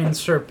 Mugen it- Train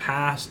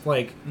surpassed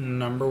like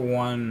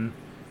 #1,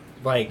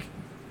 like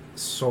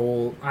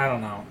soul. I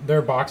don't know.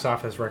 Their box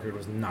office record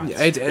was nuts.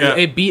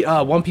 It beat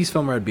One Piece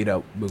Film Red beat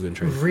out Mugen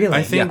Train. Really?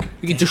 I think-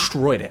 Yeah, you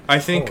destroyed it. I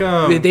think.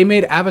 They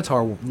made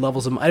Avatar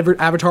levels of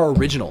Avatar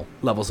original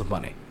levels of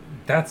money.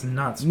 That's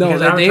nuts. No,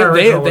 because they Avatar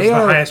Original was are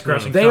the highest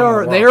grossing they film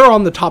are in the they world. are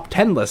on the top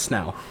 10 list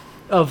now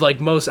of like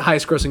most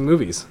highest grossing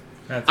movies.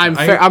 That's, I'm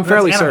that's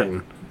fairly anime.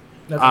 certain.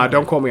 That's anime.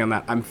 Don't quote me on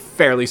that. I'm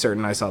fairly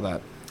certain I saw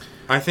that.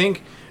 I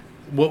think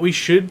what we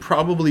should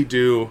probably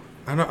do.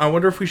 I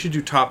wonder if we should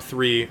do top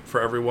 3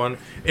 for everyone.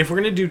 If we're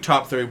gonna do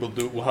top 3,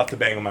 we'll have to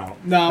bang them out.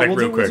 like,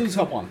 real quick.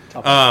 top one.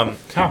 Top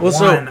Top Well,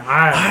 so one.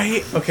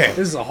 okay.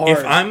 This is a hard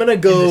If I'm gonna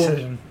go,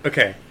 indecision.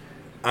 okay,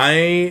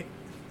 I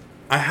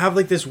have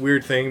like this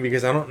weird thing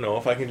because I don't know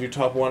if I can do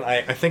top 1.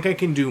 I think I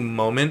can do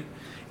moment,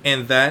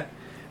 and that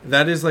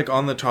is like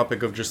on the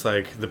topic of just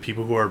like the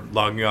people who are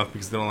logging off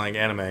because they don't like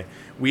anime.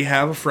 We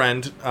have a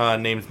friend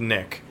named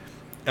Nick,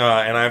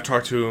 and I've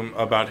talked to him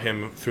about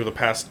him through the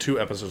past 2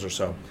 episodes or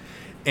so,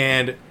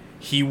 and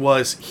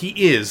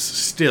he's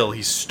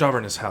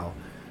stubborn as hell.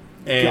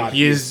 And God,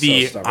 he is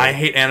he is so stubborn. I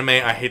hate anime,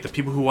 I hate the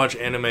people who watch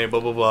anime, blah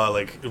blah blah,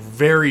 like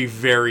very,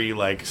 very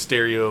like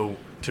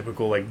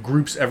stereotypical, like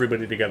groups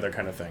everybody together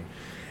kind of thing.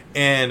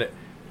 And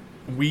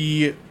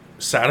we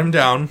sat him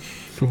down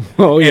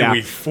Oh and yeah.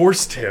 we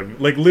forced him,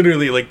 like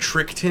literally like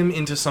tricked him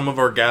into some of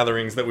our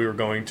gatherings that we were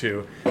going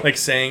to, like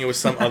saying it was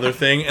some other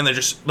thing, and then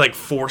just like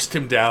forced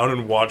him down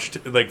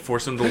and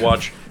forced him to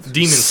watch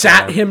Demon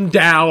Sat Slayer. him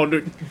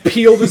down,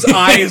 peeled his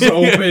eyes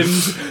open.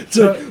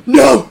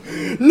 No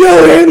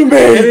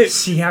anime.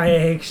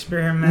 CIA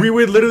experiment. We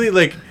would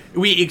literally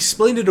we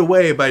explained it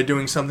away by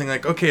doing something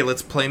like, okay,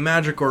 let's play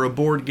Magic or a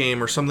board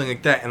game or something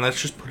like that, and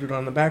let's just put it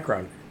on the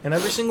background. And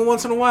every single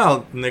once in a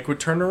while, Nick would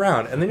turn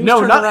around, and then he'd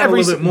turn around a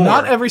little bit more.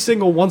 not every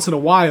single once in a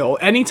while.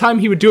 Anytime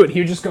he would do it,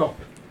 he would just go.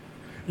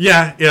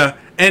 Yeah.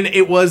 And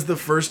it was the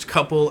first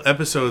couple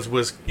episodes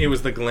it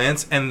was the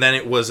glance, and then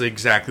it was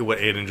exactly what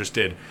Aiden just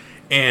did.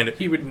 And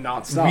He would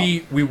not stop.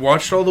 we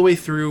watched all the way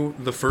through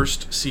the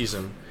first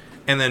season,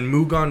 and then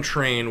Mugen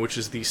Train, which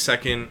is the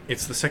second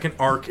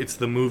arc, it's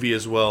the movie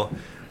as well.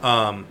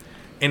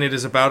 And it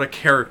is about a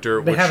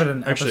character. They which, have it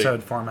in actually,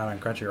 episode format on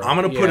Crunchyroll. I'm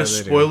going to put Yeah, a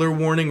they do. spoiler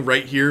warning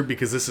right here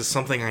because this is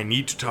something I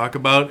need to talk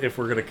about if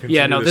we're going to continue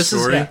Yeah, no, this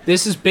story.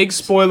 this is big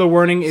spoiler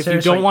warning. If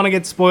Seriously. you don't want to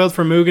get spoiled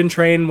for Mugen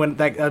Train, when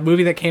that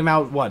movie that came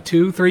out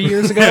 2-3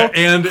 years ago,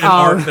 and an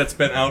arc that's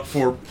been out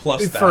for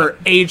plus that. for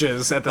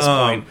ages at this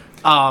point.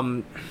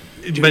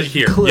 But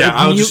here,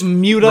 I'll just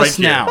Mute right us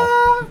here.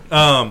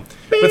 now.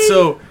 But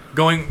so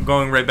going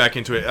right back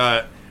into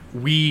it,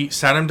 we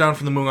sat him down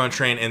for the Mugen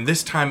Train, and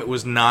this time it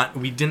was not.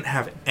 We didn't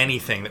have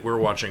anything that we were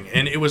watching,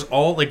 and it was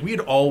all like we had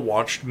all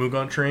watched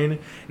Mugen Train,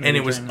 and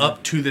it was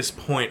up to this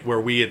point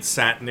where we had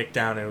sat Nick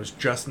down, and it was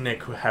just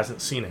Nick who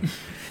hasn't seen it,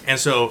 and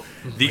so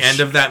the end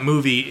of that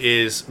movie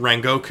is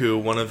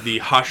Rengoku, one of the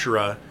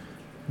Hashira,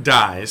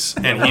 dies,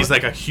 and he's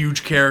like a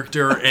huge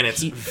character, and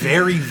it's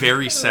very,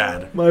 very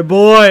sad. My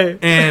boy.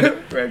 And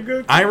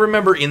I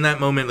remember in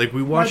that moment, like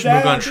we watched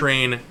Mugen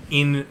Train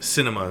in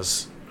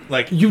cinemas.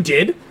 Like you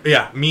did?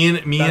 Yeah, me and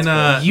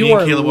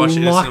Caleb watched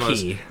it in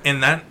cinemas,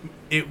 and that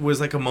it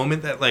was like a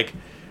moment that like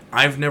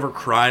I've never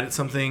cried at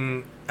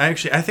something. I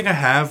think I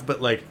have,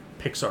 but like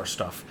Pixar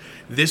stuff.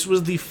 This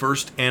was the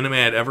first anime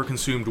I'd ever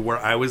consumed where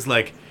I was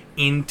like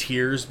in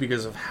tears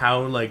because of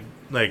how like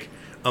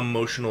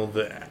emotional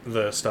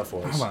the stuff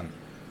was. Hold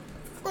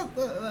on.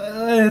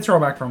 Let's roll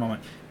back for a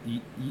moment.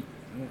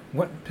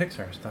 What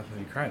Pixar stuff have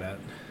you cried at?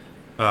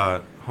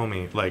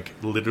 Homie, like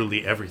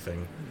literally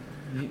everything.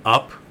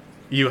 Up.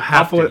 You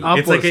have to.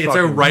 It's like it's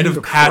a rite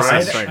of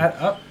passage.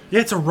 Up? Yeah,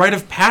 it's a rite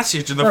of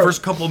passage in the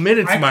first couple of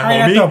minutes, my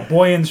cried homie. at the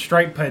boy in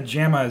striped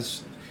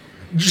pajamas.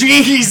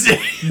 Jesus,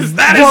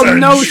 that is a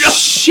no joke.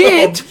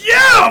 Shit.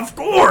 Yeah, of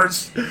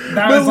course.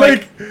 That was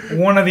like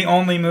one of the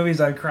only movies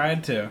I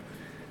cried to.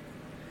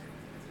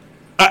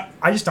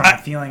 I just don't have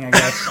a feeling, I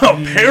guess.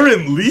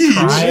 Apparently,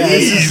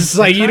 It's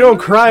like you don't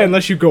cry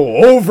unless you go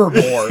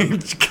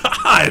overboard.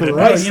 God,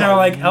 right,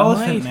 like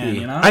Elephant Man.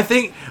 You know, I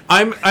think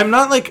I'm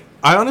not like.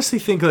 I honestly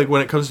think like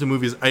when it comes to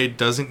movies, it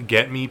doesn't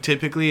get me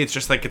typically. It's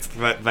just like it's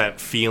that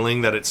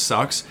feeling that it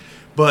sucks.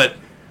 But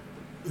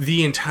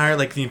the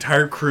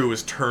entire crew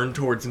is turned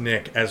towards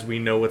Nick as we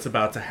know what's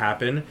about to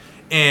happen.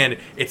 And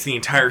it's the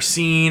entire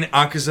scene.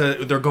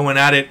 Akaza, they're going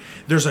at it.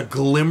 There's a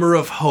glimmer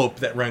of hope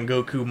that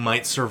Rengoku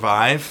might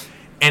survive.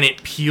 And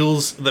it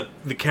peels,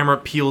 the camera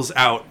peels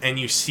out, and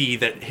you see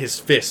that his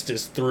fist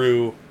is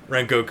through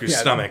Rengoku's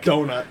stomach.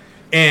 Donut.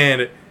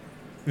 And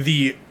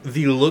the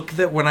look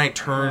that when I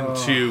turned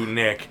to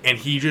Nick, and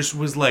he just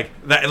was like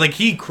that, like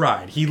he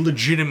cried. He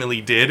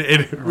legitimately did.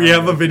 And we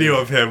have a video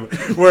of him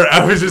where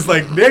I was just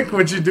like, Nick,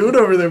 what you doing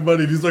over there,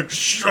 buddy? And he's like,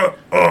 shut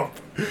up.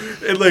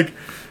 And like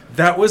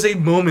that was a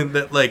moment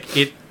that like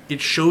it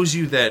shows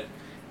you that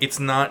it's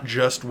not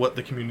just what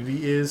the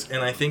community is.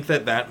 And I think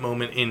that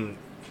moment in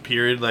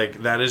period,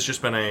 like that has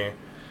just been a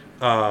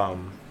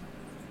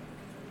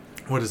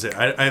what is it?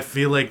 I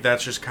feel like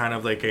that's just kind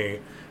of like a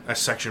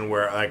section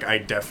where like I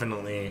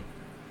definitely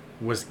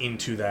was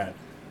into that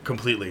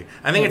completely.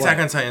 I think Attack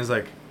on Titan is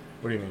like,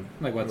 what do you mean?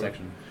 Like what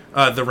section?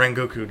 The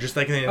Rengoku, just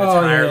like the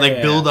entire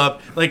build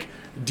up. Like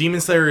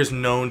Demon Slayer is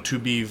known to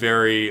be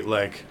very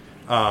like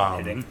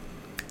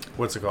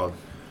what's it called?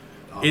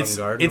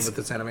 Avant-garde with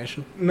its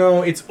animation?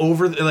 No, it's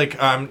over.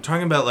 Like I'm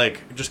talking about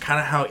like just kind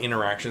of how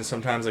interactions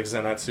sometimes like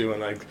Zenatsu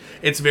and like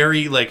it's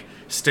very like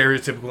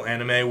stereotypical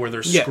anime where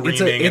they're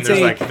screaming and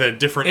there's like the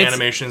different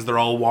animations. They're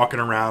all walking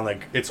around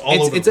like it's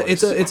all over the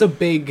place. It's a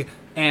big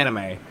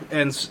anime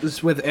and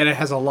it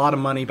has a lot of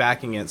money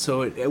backing it.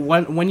 So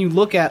when you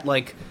look at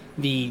like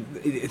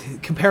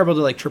comparable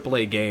to like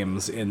AAA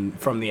games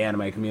from the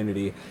anime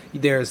community,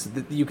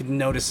 you could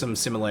notice some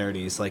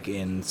similarities like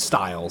in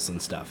styles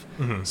and stuff.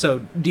 Mm-hmm. So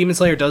Demon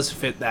Slayer does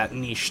fit that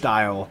niche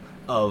style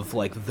of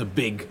like the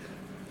big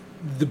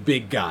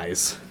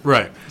guys,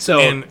 right? So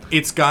and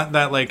it's got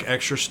that like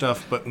extra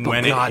stuff, but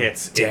when it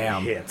hits,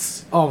 it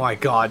hits. Oh my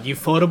god,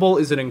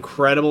 Ufotable is an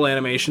incredible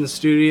animation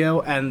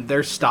studio, and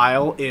their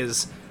style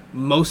is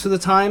most of the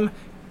time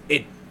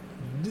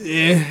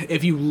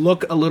if you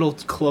look a little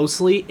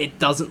closely, it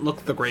doesn't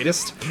look the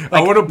greatest. Like,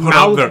 I want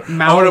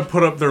to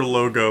put up their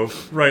logo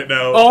right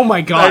now. Oh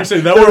my god!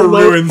 Actually, that would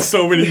ruin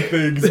so many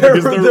things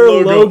because their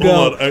logo.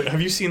 Hold on.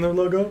 Have you seen their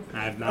logo? I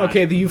have not.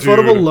 Okay, the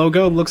Ufotable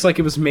logo looks like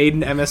it was made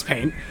in MS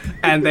Paint,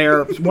 and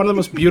they're one of the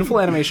most beautiful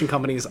animation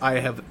companies I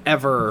have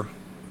ever.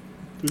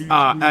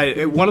 One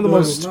of the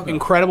most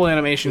incredible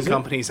animation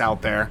companies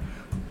out there,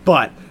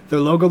 but. The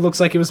logo looks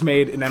like it was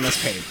made in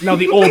MS Paint. No,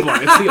 the old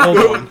one. It's the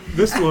old one.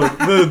 This one.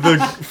 The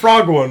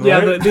frog one, right?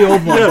 Yeah, the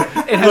old one.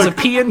 Yeah. It has a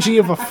PNG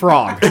of a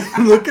frog.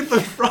 Look at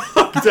the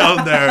frog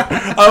down there.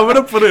 I'm going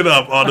to put it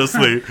up,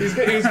 honestly. He's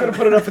going to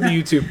put it up for the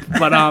YouTube.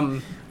 But,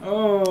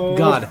 oh,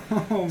 God.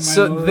 Oh,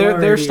 so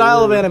their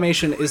style of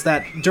animation is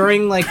that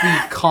during, like,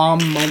 the calm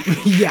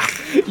moment... Yeah.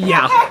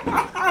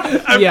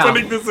 I'm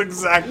putting this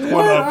exact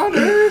one up.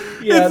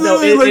 Yeah,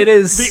 it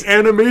is the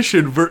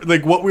animation,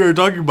 like what we were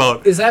talking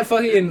about. Is that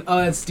fucking?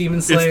 It's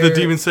Demon Slayer. It's the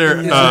Demon Slayer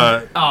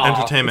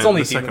Entertainment. It's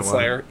only the Demon second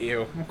Slayer. One.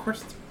 Ew. Of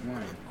course.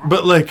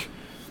 But like,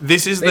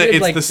 this is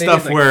the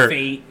stuff where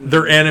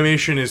their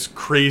animation is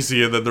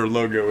crazy and then their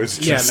logo is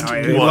just.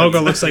 Yeah, no, the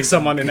logo looks like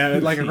someone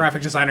like a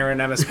graphic designer in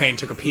MS Paint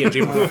took a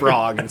PNG of a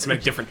frog and some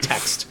different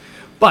text.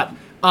 But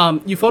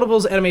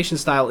Ufotable's animation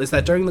style is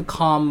that during the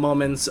calm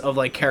moments of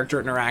like character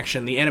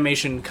interaction, the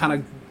animation kind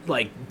of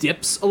like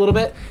dips a little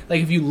bit.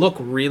 Like if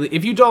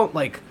you don't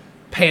like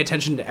pay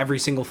attention to every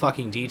single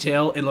fucking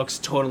detail, it looks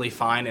totally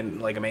fine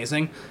and like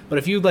amazing. But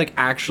if you like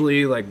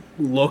actually like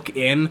look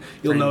in,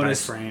 you'll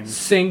notice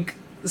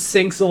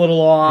syncs a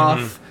little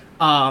off.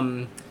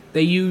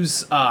 They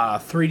use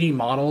 3D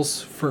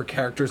models for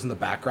characters in the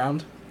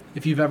background.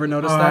 If you've ever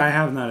noticed that, I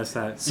have noticed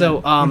that. So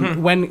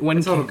when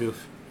It's a little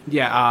goof.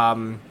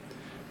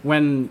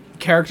 when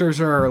characters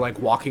are like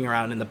walking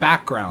around in the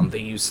background, they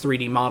use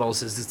 3D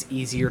models as it's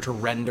easier to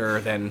render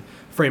than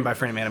frame by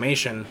frame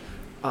animation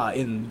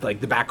in like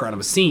the background of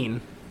a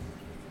scene.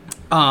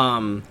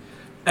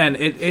 And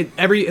it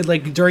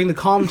during the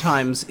calm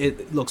times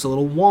it looks a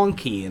little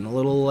wonky and a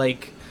little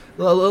like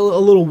a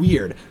little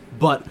weird,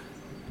 but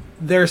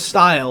their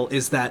style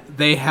is that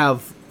they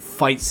have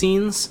fight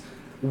scenes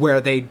where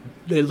it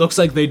looks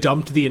like they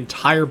dumped the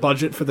entire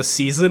budget for the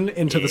season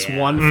into this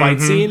one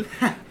fight scene.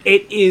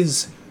 It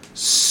is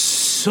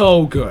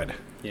so good.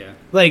 Yeah.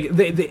 Like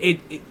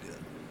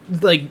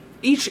like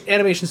each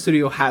animation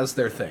studio has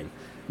their thing.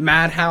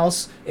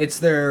 Madhouse, it's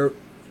their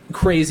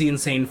crazy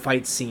insane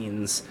fight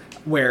scenes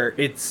where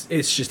it's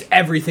just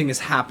everything is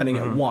happening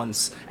at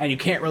once and you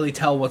can't really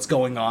tell what's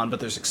going on, but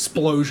there's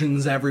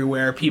explosions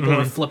everywhere, people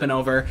are flipping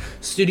over.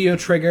 Studio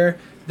Trigger,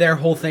 their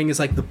whole thing is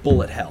like the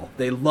bullet hell.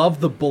 They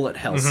love the bullet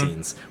hell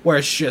scenes where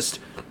it's just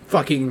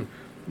fucking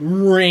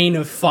rain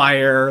of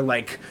fire,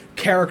 like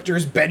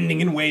characters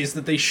bending in ways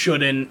that they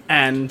shouldn't,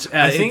 and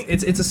I think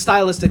it's a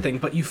stylistic thing.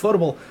 But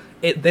Ufotable,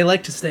 they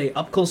like to stay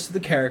up close to the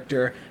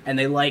character and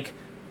they like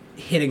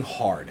hitting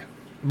hard.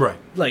 Right.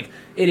 Like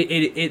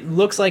it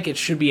looks like it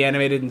should be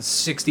animated in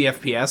 60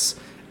 FPS,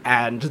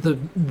 and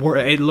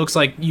it looks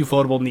like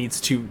Ufotable needs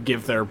to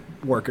give their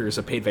workers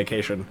a paid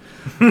vacation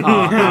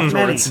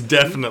afterwards.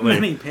 Definitely.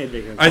 Many paid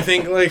vacations. I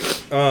think like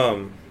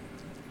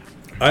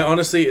I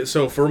honestly,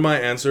 so for my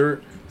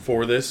answer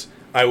for this,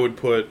 I would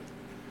put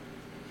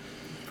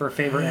For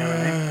favorite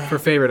anime. For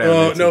favorite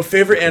anime. no,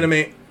 favorite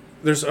anime.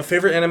 There's a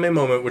favorite anime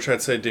moment, which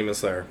I'd say Demon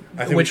Slayer.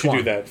 I think Which we should one?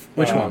 do that.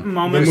 Which The one?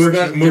 Moments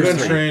Mugen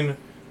versus- Train.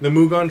 The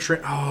Mugen Train.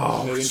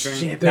 Oh, Mugen Train.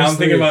 shit. There's Now I'm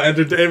thinking three. about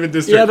Entertainment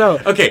District. Yeah, no.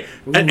 Okay,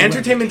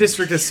 Entertainment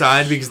District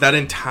aside, because that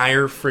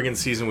entire friggin'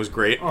 season was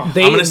great. I'm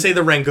They- gonna say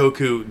the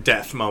Rengoku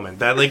death moment.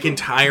 That like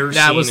entire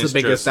That scene was the is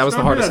biggest. just, That was the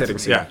Oh, hardest that's hitting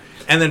scene. yeah.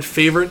 And then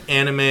favorite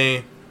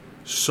anime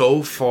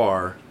so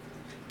far.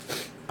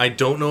 I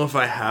don't know if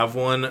I have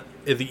one.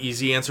 The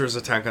easy answer is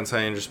Attack on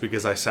Titan, just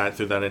because I sat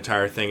through that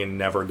entire thing and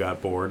never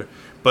got bored.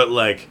 But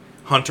like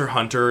Hunter x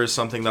Hunter is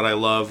something that I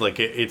love.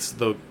 Like it's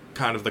the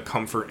kind of the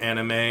comfort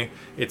anime.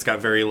 It's got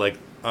very like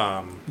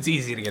It's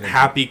easy to get into.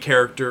 happy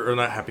character, or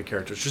not happy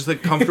characters, just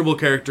like comfortable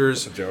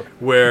characters. That's a joke.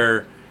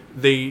 Where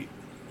they,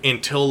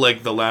 until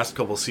like the last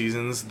couple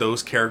seasons,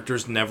 those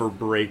characters never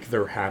break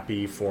their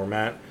happy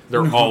format.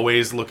 They're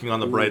always looking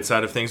on the bright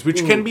side of things,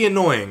 which can be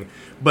annoying.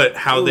 But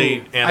how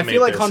they animate I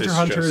feel like this Hunter x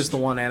Hunter just- is the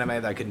one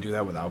anime that can do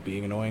that without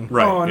being annoying.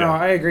 Right. Oh, no, yeah.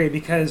 I agree,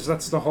 because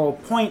that's the whole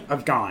point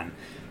of Gon.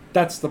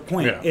 That's the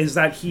point, Yeah. is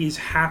that he's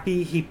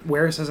happy, he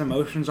wears his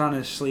emotions on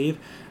his sleeve,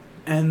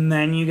 and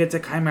then you get to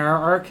Chimera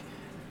Arc,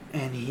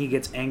 and he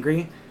gets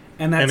angry.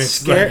 And that's And it's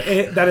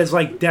scary. That is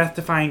like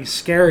death-defying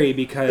scary,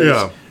 because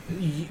Yeah.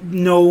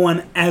 no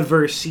one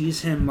ever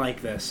sees him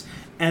like this.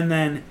 And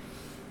then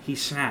he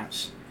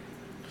snaps.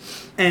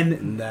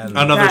 And then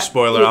Another that-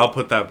 spoiler. I'll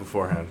put that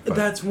beforehand. but-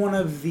 that's one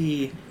of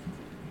the...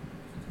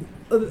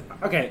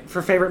 Okay,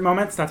 for favorite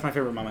moments, that's my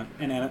favorite moment.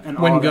 In all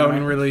when of Gon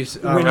anime. release,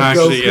 When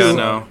Actually, Goku, yeah,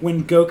 no.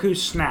 When Goku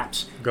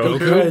snaps. Goku?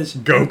 Because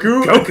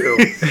Goku?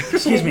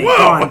 excuse me, Whoa.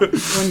 Gon.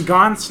 When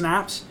Gon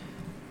snaps,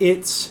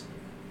 it's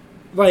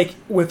like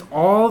with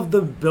all of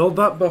the build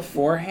up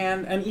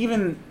beforehand, and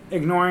even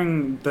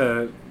ignoring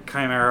the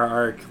Chimera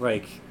arc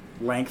like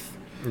length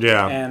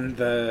Yeah. and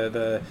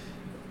the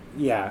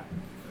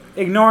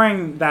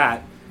ignoring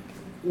that,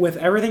 with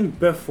everything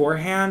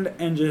beforehand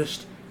and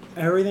just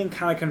everything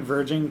kind of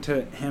converging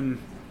to him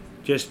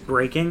just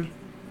breaking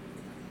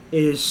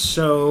is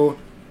so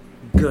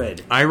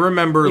good. I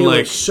remember It like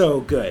was so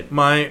good.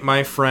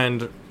 my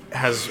friend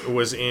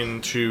was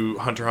into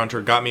Hunter x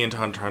Hunter, got me into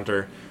Hunter x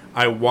Hunter.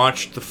 I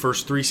watched the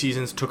first 3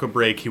 seasons, took a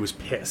break. He was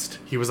pissed.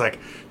 He was like,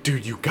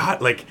 "Dude,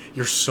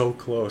 you're so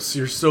close.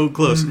 You're so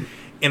close."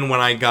 And when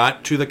I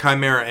got to the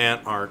Chimera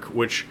Ant arc,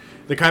 which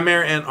the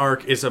Chimera Ant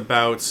arc is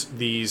about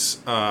these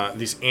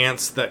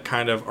ants that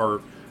kind of are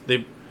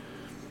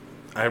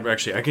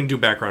I can do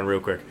background real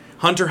quick.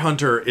 Hunter x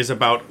Hunter is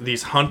about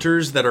these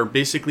hunters that are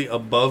basically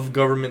above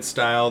government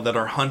style, that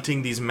are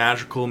hunting these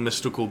magical,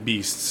 mystical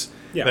beasts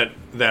Yeah.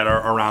 that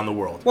are around the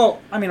world. Well,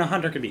 I mean, a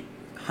hunter could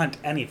hunt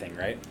anything,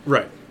 right?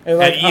 Right.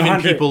 Like and even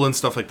 100 people and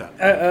stuff like that.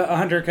 A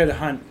hunter could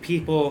hunt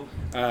people,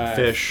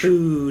 Fish.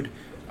 food.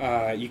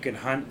 You can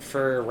hunt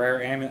for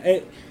rare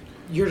amulets.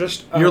 You're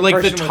just You're like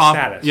the person with top.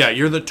 status. Yeah,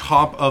 you're the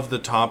top of the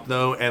top,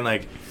 though, and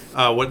like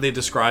what they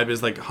describe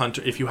is like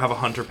hunter. If you have a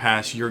hunter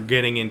pass, you're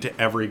getting into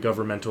every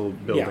governmental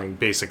building,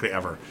 basically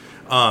ever.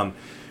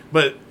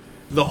 But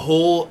the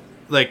whole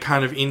like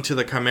kind of into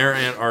the Chimera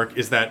Ant arc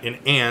is that an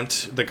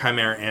ant, the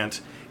Chimera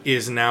Ant,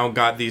 is now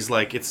got these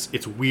like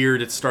it's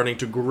weird. It's starting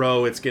to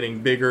grow. It's getting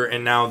bigger,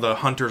 and now the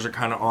hunters are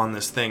kind of on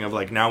this thing of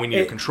like now we need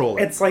to control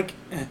it. It's like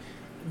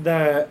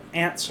the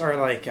ants are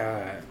like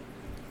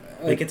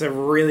it's a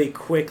really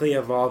quickly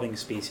evolving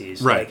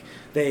species. Right. Like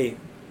they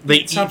They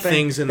eat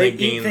things and they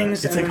gain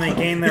things that. and then they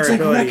gain their It's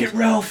abilities. like Wreck-It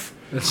Ralph.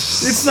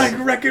 It's like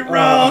Wreck-It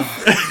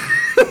Ralph.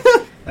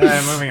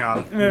 Moving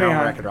on. Moving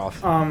on. Wreck-It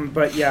Ralph.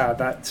 But yeah,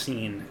 that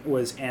scene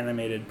was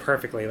animated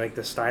perfectly. Like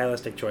the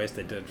stylistic choice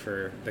they did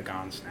for the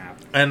Gon snap.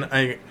 And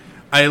I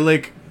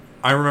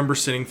remember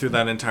sitting through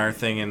that entire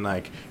thing, and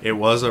like it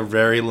was a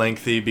very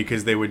lengthy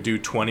because they would do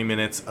 20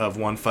 minutes of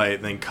one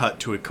fight, then cut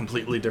to a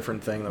completely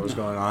different thing that was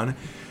going on.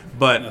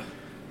 But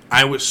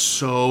I was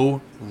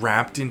so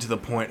wrapped into the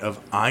point of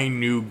I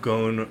knew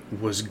Gon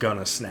was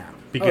gonna snap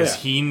because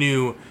he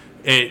knew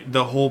it.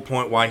 The whole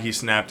point why he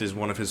snapped is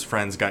one of his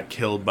friends got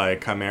killed by a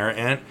chimera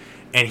ant,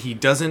 and he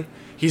doesn't.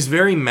 He's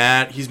very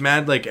mad. He's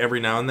mad like every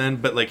now and then,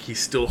 but like he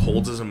still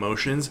holds his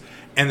emotions.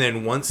 And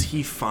then once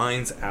he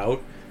finds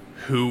out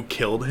who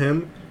killed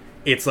him,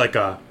 it's like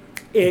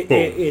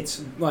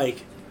it's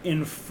like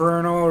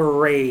infernal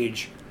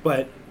rage,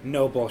 but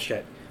no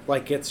bullshit.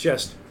 Like it's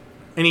just,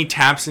 and he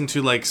taps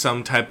into like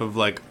some type of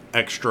like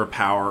extra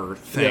power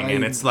thing,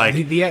 and it's like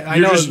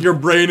your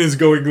brain is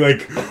going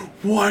like,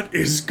 what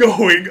is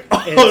going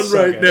on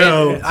right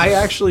now? I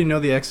actually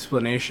know the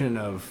explanation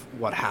of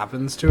what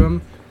happens to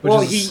him.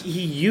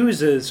 He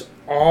uses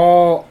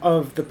all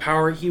of the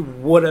power he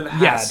would have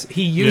had. Yes,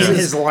 he uses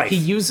his life. He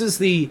uses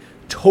the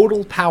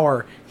total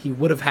power he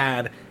would have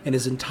had in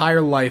his entire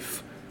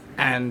life,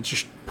 and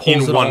just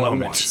pulls it all at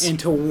once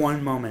into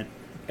one moment.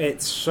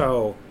 It's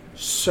so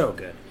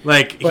good.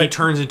 Like he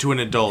turns into an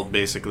adult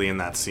basically in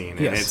that scene,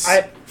 and it's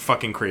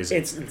fucking crazy.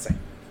 It's insane.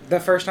 The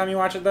first time you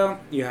watch it, though,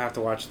 you have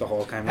to watch the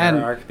whole Chimera and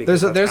arc.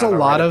 Because there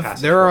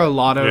are a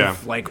lot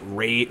of like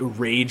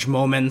rage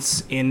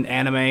moments in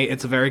anime.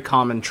 It's a very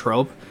common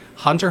trope.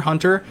 Hunter x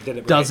Hunter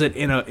does it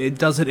in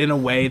a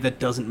way that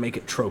doesn't make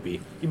it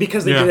tropey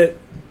because they did it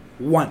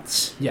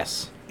once.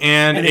 Yes,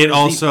 and it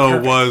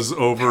also was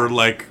over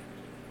like.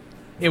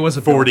 It was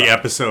a 40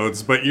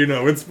 episodes, but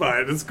it's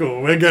fine. It's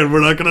cool. Again, we're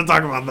not going to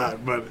talk about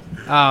that, but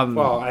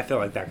well, I feel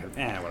like that could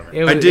whatever.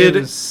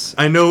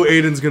 I know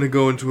Aiden's going to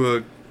go into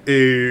a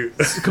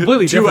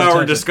completely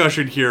 2-hour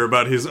discussion here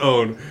about his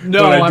own.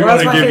 No, but I do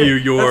want to give you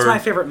your. That's my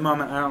favorite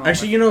moment. I don't know.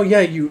 Actually,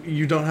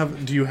 you don't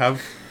have. Do you have?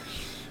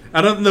 I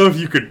don't know if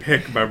you could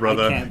pick, my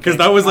brother, because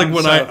that was like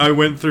when I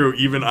went through.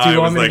 Even I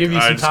was like, I'm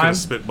just gonna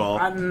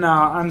spitball. No,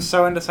 I'm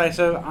so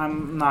indecisive.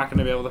 I'm not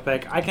gonna be able to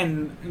pick. I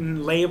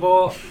can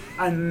label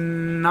a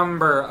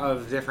number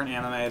of different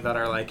anime that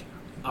are like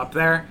up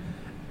there,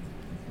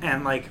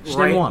 and like just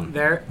right name one.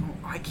 There.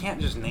 I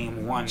can't just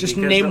name one. Just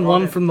name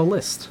one from the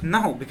list.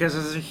 No, because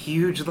it's a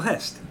huge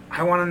list.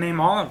 I want to name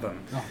all of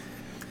them. Oh.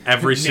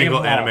 Every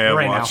single anime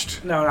I've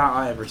watched. No,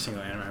 not every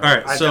single anime. All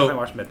right, I definitely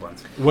watched mid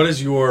ones. What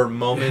is your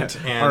moment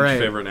and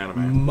favorite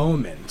anime?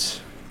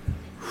 Moment.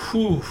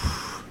 Whew.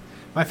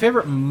 My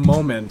favorite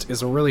moment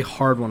is a really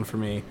hard one for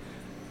me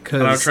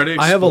because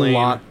I have a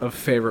lot of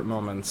favorite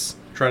moments.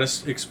 Try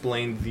to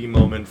explain the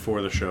moment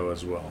for the show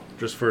as well,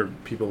 just for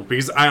people,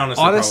 because I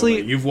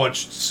honestly you've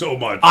watched so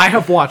much. I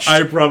have watched.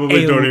 I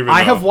probably don't even know.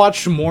 I have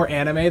watched more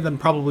anime than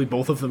probably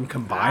both of them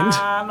combined.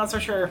 I'm not so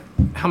sure.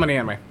 How many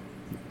anime?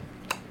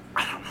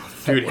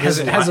 Dude, has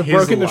it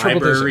broken the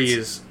triple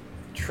digits?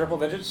 Triple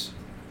digits?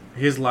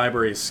 His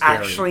library is scary.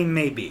 Actually,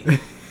 maybe.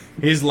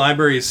 His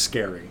library is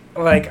scary.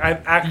 Like,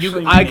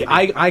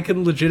 I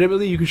can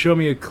legitimately, you can show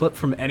me a clip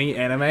from any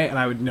anime and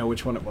I would know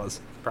which one it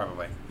was.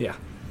 Probably. Yeah.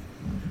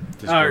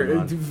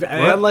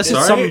 Unless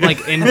it's some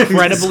like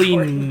incredibly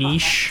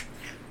niche.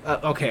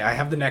 Okay, I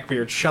have the neck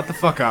beard. Shut the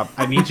fuck up.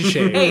 I need to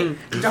shave. Hey,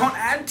 don't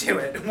add to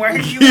it. Why are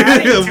you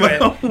adding to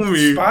it?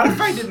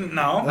 Spotify didn't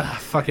know.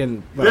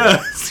 Fucking. Yeah.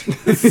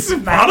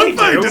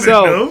 Spotify didn't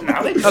know.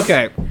 Now they do.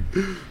 Okay.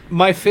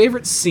 My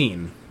favorite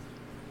scene.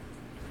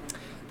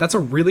 That's a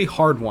really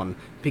hard one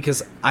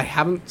because I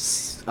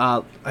haven't.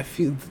 I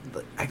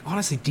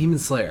honestly, Demon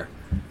Slayer,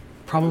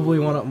 probably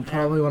one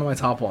of my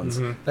top ones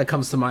that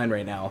comes to mind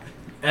right now.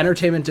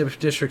 Entertainment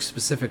District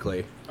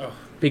specifically,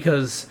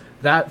 because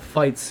that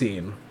fight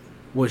scene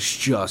was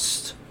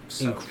just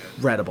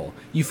incredible.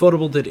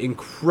 Ufotable did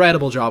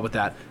incredible job with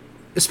that,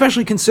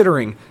 especially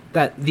considering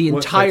that the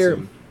entire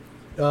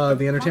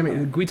the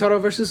entertainment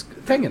Guitaro versus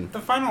Tengen, the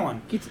final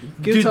one.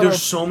 Dude,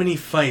 there's so many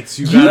fights.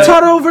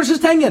 Guitaro versus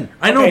Tengen.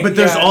 I know, but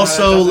there's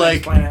also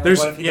like there's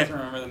what if he doesn't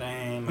remember the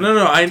name?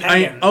 No, I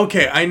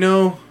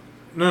know.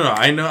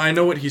 I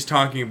know what he's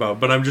talking about,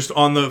 but I'm just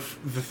on the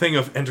thing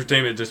of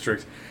Entertainment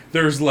District.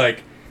 There's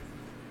like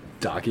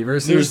Daki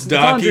versus there's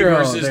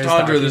Tanjiro, there's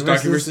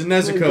Daki versus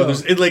Nezuko.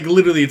 There's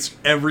literally it's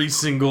every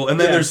single, and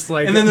then there's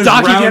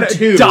round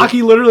 2.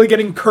 Daki literally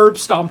getting curb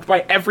stomped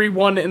by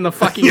everyone in the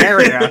fucking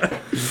area.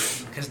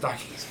 Because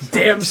Daki's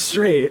damn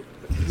straight.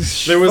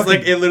 There was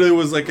it literally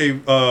was like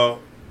a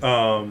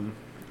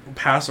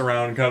pass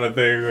around kind of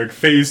thing, like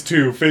phase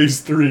 2,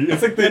 phase 3.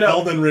 It's like the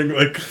Elden Ring,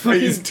 like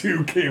phase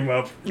 2 came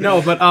up.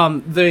 No, but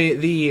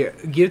the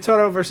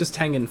Gyutaro versus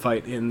Tengen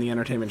fight in the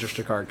Entertainment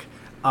District arc.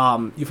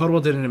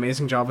 Ufotable did an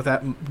amazing job with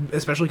that,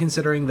 especially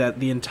considering that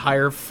the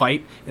entire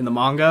fight in the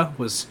manga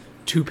was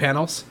 2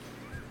 panels.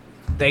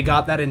 They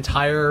got that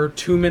entire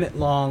 2-minute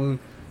long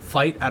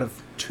fight out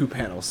of 2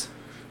 panels.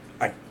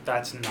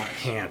 That's nuts.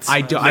 Pants.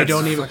 I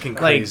don't even fucking like.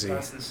 crazy.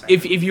 That's insane.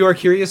 If you are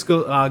curious,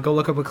 go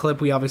look up a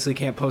clip. We obviously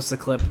can't post the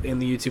clip in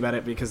the YouTube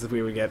edit because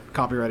we would get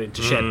copyrighted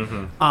to shit.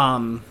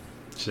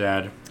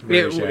 Sad.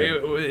 Very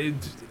sad.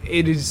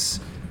 It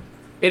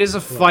is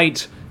a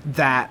fight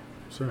that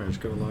Sorry, I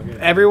just gotta log in.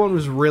 everyone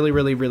was really,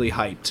 really, really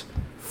hyped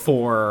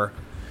for.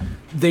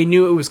 They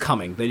knew it was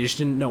coming. They just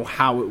didn't know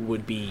how it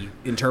would be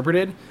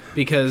interpreted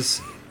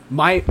because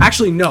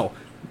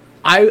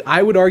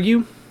I would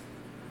argue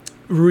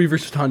Rui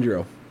versus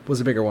Tanjiro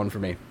was a bigger one for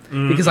me.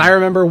 Because I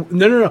remember...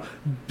 No.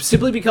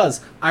 Simply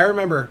because I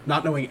remember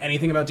not knowing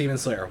anything about Demon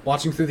Slayer,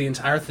 watching through the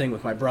entire thing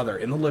with my brother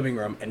in the living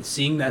room and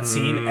seeing that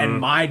scene, and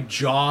my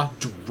jaw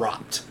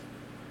dropped.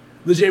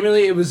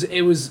 Legitimately, it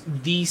was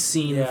the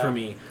scene for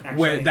me. Actually,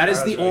 where that is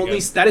that the was really only...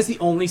 good. That is the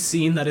only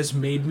scene that has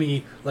made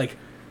me, like,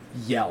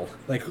 yell.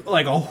 Like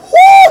a...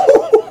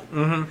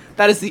 Whoo!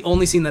 That is the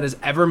only scene that has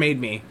ever made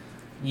me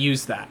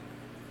use that.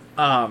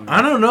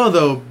 I don't know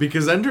though,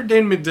 because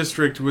Entertainment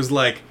District was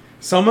like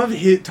some of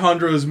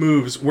Tanjiro's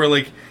moves where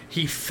like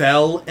he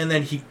fell and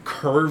then he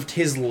curved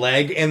his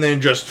leg and then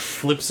just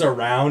flips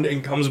around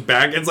and comes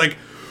back. It's like,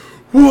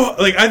 whoa!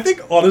 Like I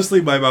think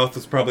honestly, my mouth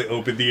was probably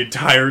open the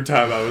entire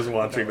time I was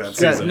watching that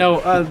Yeah, season.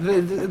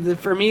 no,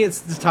 for me, it's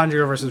the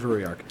Tanjiro versus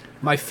Rui arc.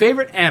 My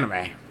favorite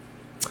anime,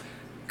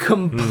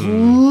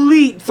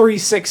 complete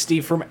 360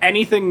 from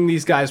anything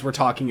these guys were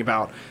talking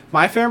about.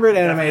 My favorite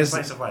anime Definitely is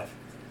Slice of Life.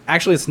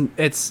 actually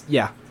it's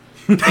yeah.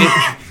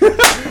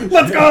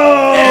 Let's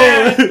go!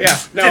 Yeah,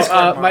 no.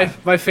 Discord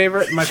My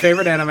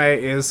favorite anime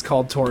is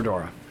called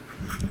Toradora.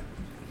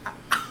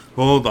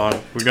 Hold on,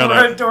 we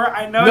gotta. Toradora,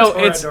 I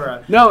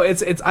know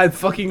It's I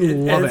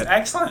fucking love It's it.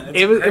 excellent.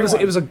 It's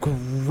It was a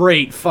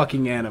great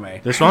fucking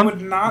anime. This I one?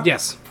 would not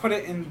Yes. put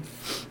it in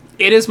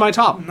It is my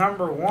top,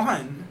 number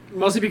one.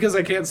 mostly because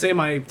I can't say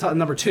my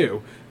number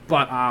two,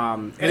 but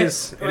it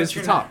is What's the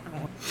your top.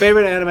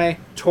 Favorite anime,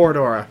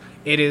 Toradora.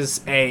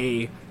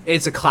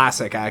 It's a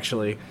classic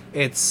actually.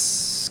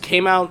 It's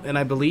came out in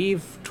I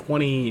believe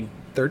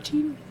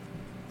 2013,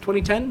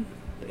 2010.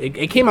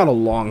 It came out a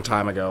long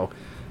time ago.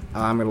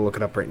 I'm gonna look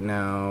it up right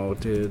now.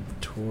 Did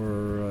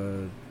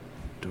Toradora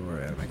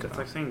anime come It's out?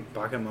 like saying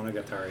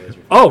Bakemonogatari is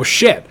your Oh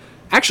shit!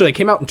 Actually, it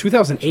came out in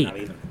 2008. not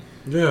even.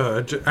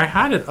 Yeah, I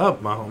had it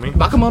up, my homie.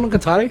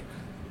 Bakemonogatari?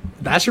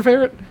 That's your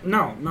favorite?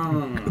 No.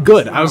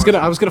 Good. That's I was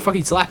not gonna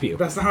fucking slap you.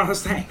 That's not what I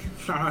was saying.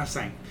 That's not what I was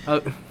saying. Uh,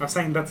 I was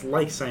saying that's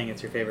like saying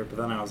it's your favorite, but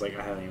then I was like,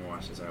 I haven't even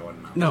watched it, so I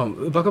wouldn't know.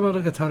 no,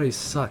 Bakemonogatari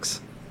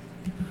sucks.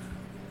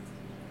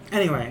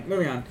 Anyway,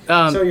 moving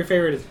on. So your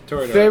favorite is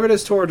Toradora. Favorite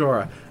is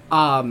Toradora.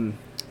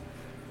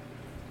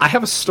 I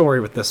have a story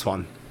with this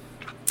one.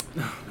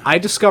 I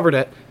discovered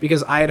it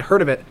because I had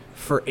heard of it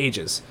for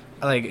ages.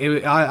 Like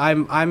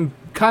I'm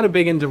kind of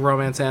big into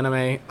romance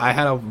anime. I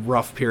had a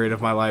rough period of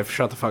my life.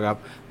 Shut the fuck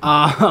up.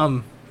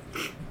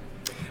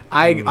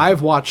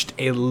 I've watched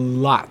a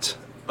lot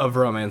of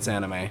romance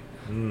anime.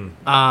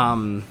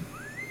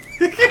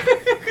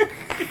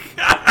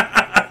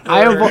 I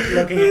have looking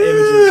at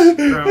images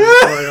from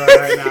Toradora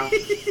right now.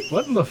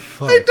 what in the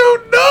fuck? I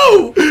don't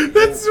know.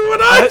 That's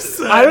what I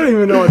said. I don't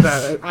even know what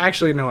that.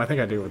 Actually, no. I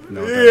think I do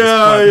know what that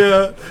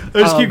is, but-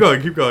 Yeah. Just keep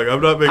going.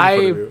 I'm not making fun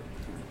of you.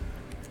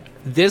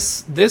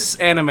 This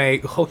anime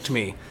hooked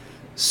me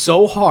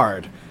so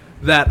hard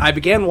that I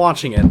began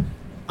watching it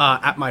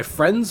at my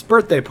friend's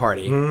birthday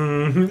party.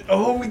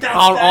 Oh, that's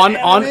On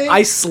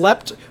I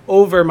slept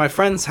over my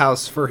friend's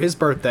house for his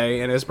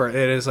birthday, and it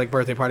is like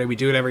birthday party. We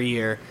do it every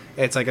year.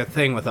 It's like a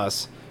thing with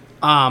us.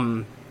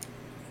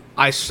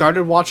 I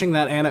started watching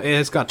that anime.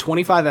 It's got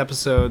 25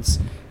 episodes,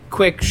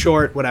 quick,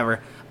 short,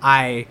 whatever.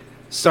 I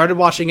started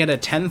watching it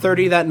at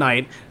 10:30 that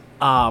night.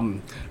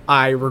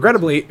 I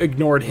regrettably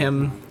ignored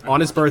him on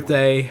his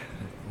birthday,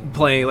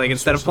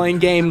 instead of playing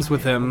games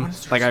with him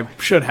like I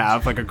should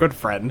have, like a good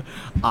friend.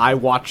 I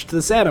watched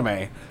this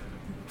anime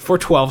for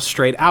 12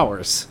 straight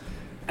hours,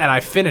 and I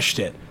finished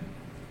it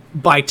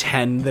by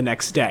 10 the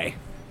next day.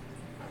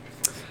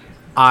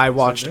 I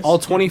watched all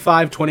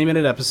 25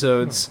 20-minute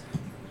episodes,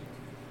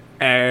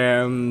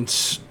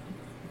 and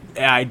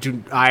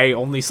I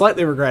only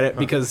slightly regret it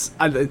because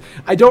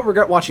I don't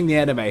regret watching the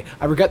anime.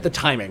 I regret the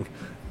timing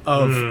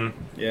of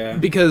Yeah.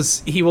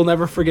 because he will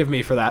never forgive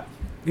me for that.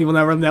 He will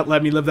never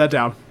let me live that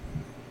down.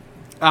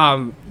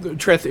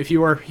 Trith, if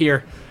you are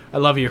here, I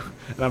love you,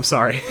 and I'm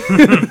sorry.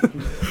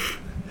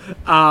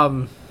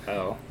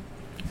 Oh.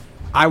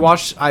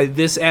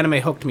 This anime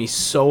hooked me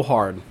so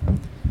hard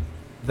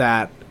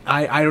that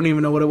I don't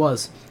even know what it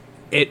was.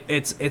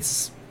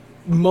 It's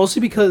mostly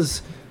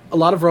because a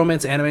lot of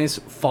romance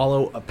animes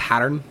follow a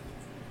pattern.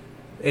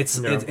 It's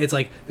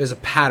like there's a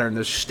pattern,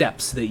 there's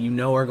steps that you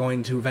know are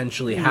going to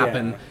eventually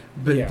happen,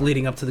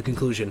 leading up to the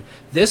conclusion.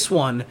 This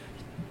one,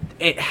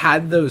 it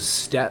had those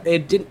steps.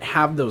 It didn't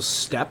have those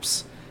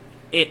steps.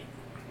 It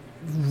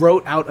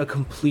wrote out a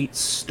complete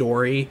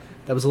story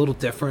that was a little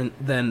different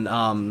than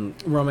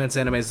romance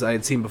animes I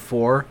had seen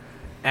before,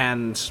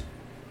 and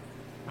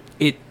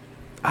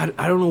I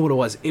don't know what it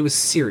was. It was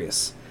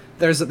serious.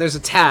 there's a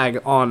tag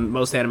on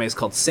most animes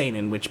called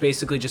seinen, which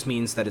basically just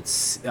means that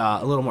it's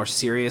a little more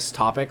serious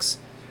topics.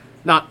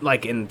 Not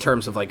like in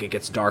terms of like it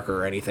gets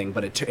darker or anything,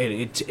 but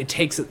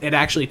it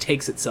actually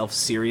takes itself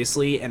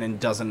seriously and it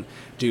doesn't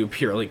do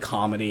purely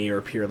comedy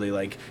or purely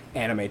like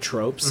anime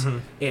tropes. Mm-hmm.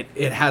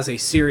 It has a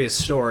serious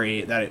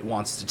story that it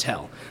wants to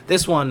tell.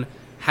 This one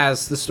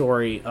has the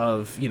story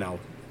of, you know,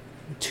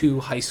 two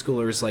high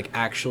schoolers like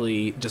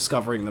actually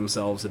discovering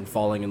themselves and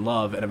falling in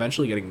love and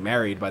eventually getting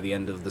married by the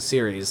end of the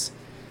series.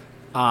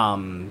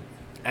 And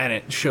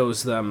it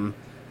shows them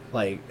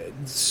like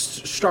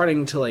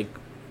starting to like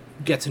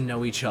get to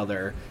know each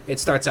other. It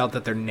starts out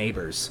that they're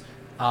neighbors,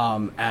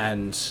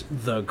 and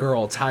the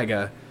girl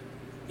Taiga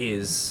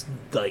is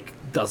like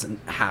doesn't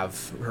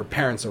have her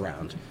parents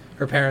around.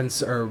 Her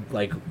parents are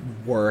like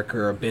work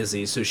or are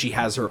busy, so she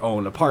has her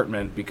own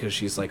apartment because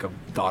she's like a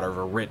daughter of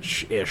a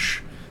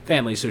rich-ish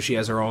family. So she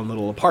has her own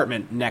little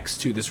apartment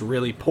next to this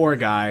really poor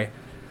guy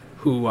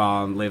who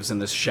lives in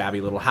this shabby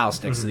little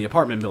house next to the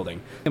apartment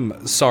building.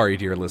 I'm sorry,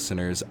 dear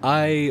listeners.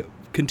 I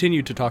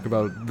continue to talk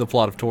about the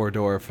plot of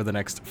Toradora for the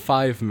next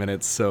 5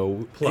 minutes,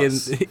 so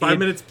Plus. 5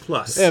 minutes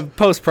plus.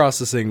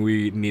 Post-processing,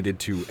 we needed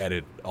to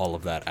edit all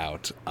of that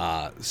out,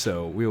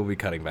 so we will be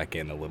cutting back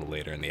in a little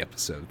later in the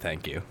episode.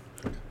 Thank you.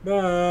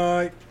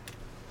 Bye.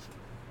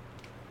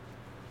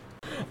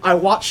 I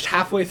watched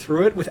halfway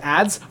through it with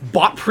ads,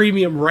 bought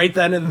premium right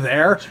then and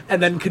there,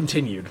 and then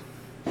continued.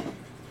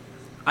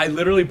 I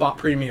literally bought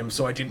premium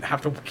so I didn't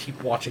have to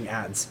keep watching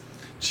ads.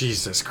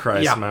 Jesus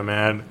Christ, Yeah. my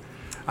man.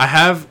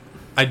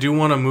 I do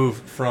want to move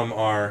from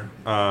our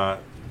I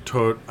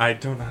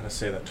don't know how to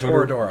say that.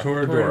 Toradora.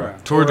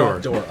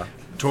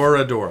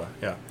 Toradora.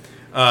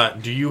 Yeah.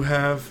 Do you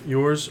have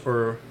yours,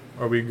 or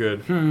are we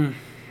good?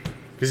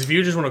 Because if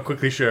you just want to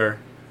quickly share.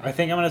 I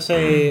think I'm gonna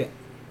say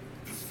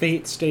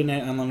Fate Stay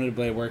Night Unlimited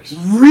Blade Works.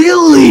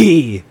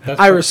 Really? That's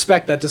I pro-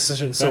 respect that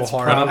decision so that's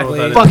hard. probably-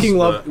 I that fucking is,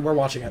 love. but- We're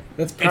watching it.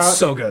 That's It's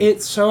so good.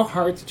 It's so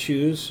hard to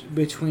choose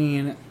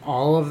between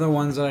all of the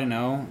ones that I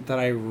know that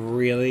I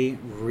really,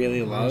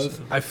 really love.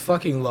 I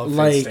fucking love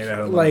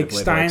Like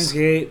Steins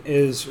Gate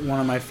is one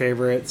of my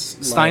favorites.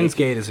 Steins Like,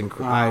 Gate is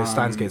incredible.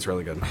 Steins Gate's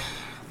really good.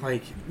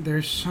 Like,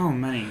 there's so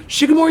many.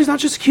 Shikamori's not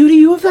just a cutie.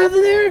 You have that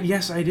in there?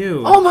 Yes, I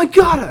do. Oh my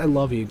god, I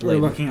love you. We're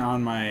looking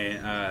on my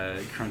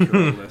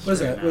Crunchyroll list. What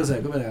is right that? now. What is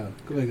that? Go back down.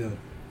 Go back down.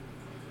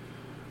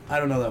 I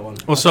don't know that one.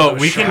 Well, so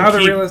we can How to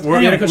keep. realist- We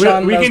Yeah, can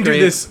that was do great.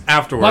 this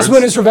afterwards. Last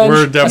Winter's Revenge. We're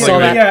I saw definitely.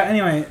 that. Yeah,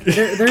 anyway.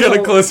 There's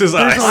Gonna close his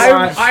eyes. There's a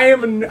lot,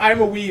 I'm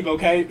a weeb.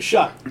 Okay,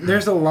 shut.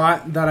 there's a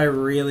lot that I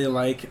really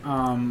like.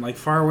 Like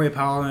Faraway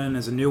Paladin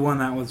is a new one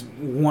that was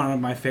one of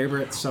my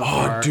favorites so Oh,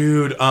 far.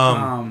 dude.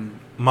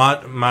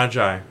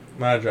 Magi.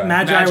 Magi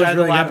Magi was the really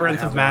good. Labyrinth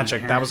I of have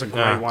Magic. one That here. was a great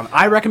Yeah. one.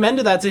 I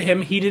recommended that to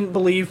him. He didn't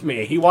believe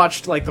me. He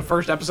watched like the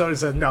first episode and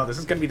said, "No, this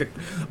is gonna be the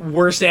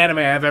worst anime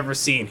I've ever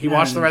seen." He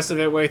watched the rest of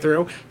it way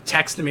through.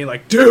 Texted me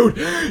like, "Dude."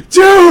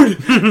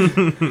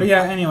 But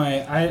yeah,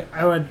 anyway,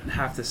 I would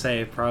have to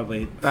say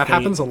probably That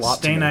happens a lot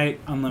to Stay me. Night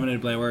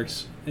Unlimited Blade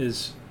Works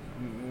is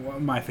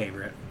my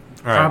favorite.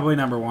 All right. Probably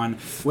number one,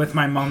 with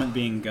my moment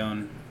being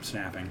Gon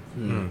snapping.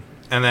 And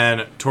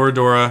then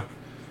Toradora,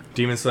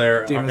 Demon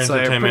Slayer, Demon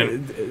Slayer.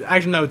 Entertainment.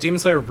 Actually, no. Demon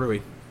Slayer Rui.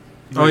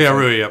 Oh yeah,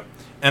 Rui. Yep.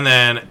 And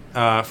then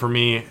for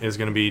me is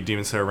going to be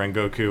Demon Slayer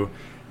Rengoku,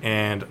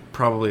 and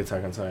probably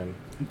Attack on Titan.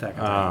 Attack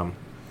on Titan.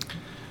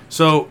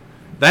 So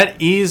that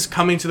is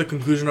coming to the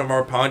conclusion of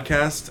our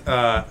podcast.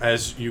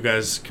 As you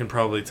guys can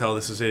probably tell,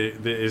 this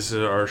is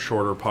our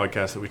shorter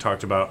podcast that we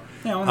talked about.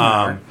 Yeah, only an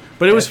hour.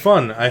 But it was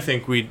fun. I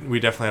think we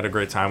definitely had a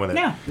great time with it.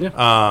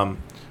 Yeah.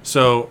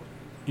 So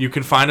you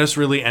can find us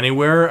really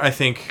anywhere. I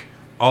think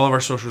all of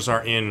our socials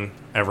are in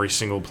every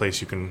single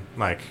place you can,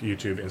 like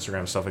YouTube,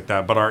 Instagram, stuff like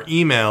that. But our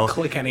email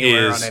Click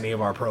anywhere is, on any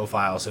of our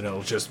profiles, and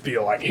it'll just be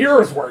like,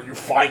 "Here's where you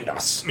find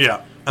us."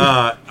 Yeah.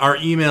 Our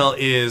email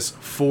is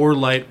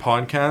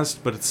forlightpodcast,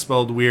 but it's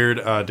spelled weird.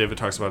 David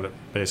talks about it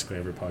basically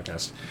every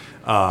podcast.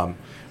 But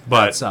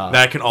That's,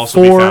 that can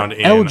also be found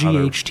in other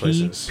LGHT.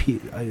 places.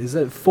 Is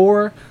it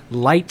for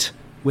light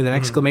with an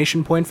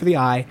exclamation point for the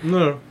I?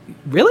 No,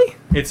 Really?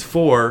 it's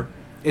for.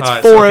 It's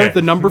for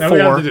the number Now we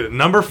have 4. to do it.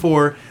 Number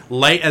 4,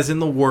 light as in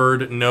the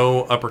word,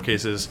 no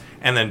uppercases,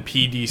 and then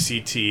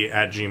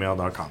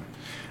pdct@gmail.com.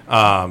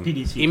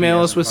 PDC Email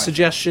us with question.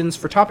 suggestions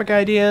for topic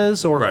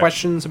ideas or Right.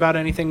 questions about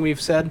anything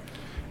we've said.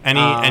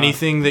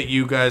 Anything that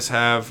you guys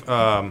have.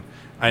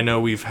 I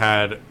know we've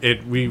had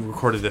it. We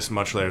recorded this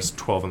much later. It's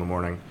 12 in the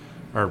morning,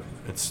 or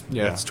it's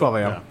It's 12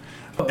 a.m.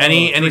 Yeah.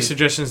 Any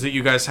suggestions that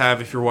you guys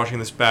have if you're watching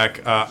this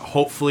back?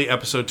 Hopefully,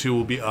 episode 2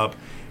 will be up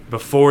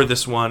before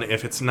this one.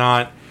 If it's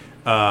not,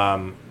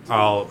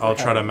 I'll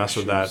try to mess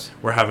with that.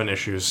 We're having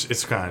issues.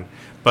 It's fine,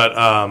 but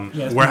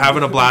we're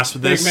having a blast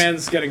with this. Big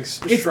man's getting It's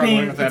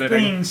struggling with editing.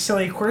 being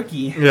silly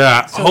quirky.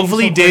 Yeah, So-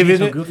 hopefully so quirky, so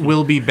David goofy.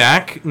 will be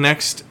back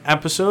next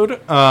episode.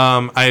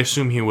 I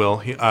assume he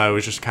will. I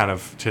was just kind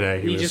of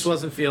today. He just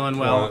wasn't feeling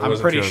well. I'm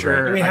wasn't pretty feeling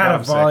sure. great. We I had got a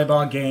him sick.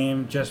 volleyball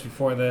game just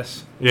before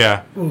this.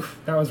 Yeah. Oof,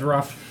 that was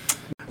rough.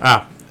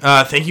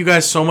 Thank you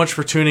guys so much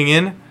for tuning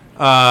in.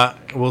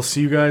 We'll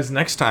see you guys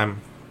next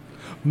time.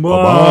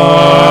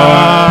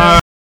 Bye.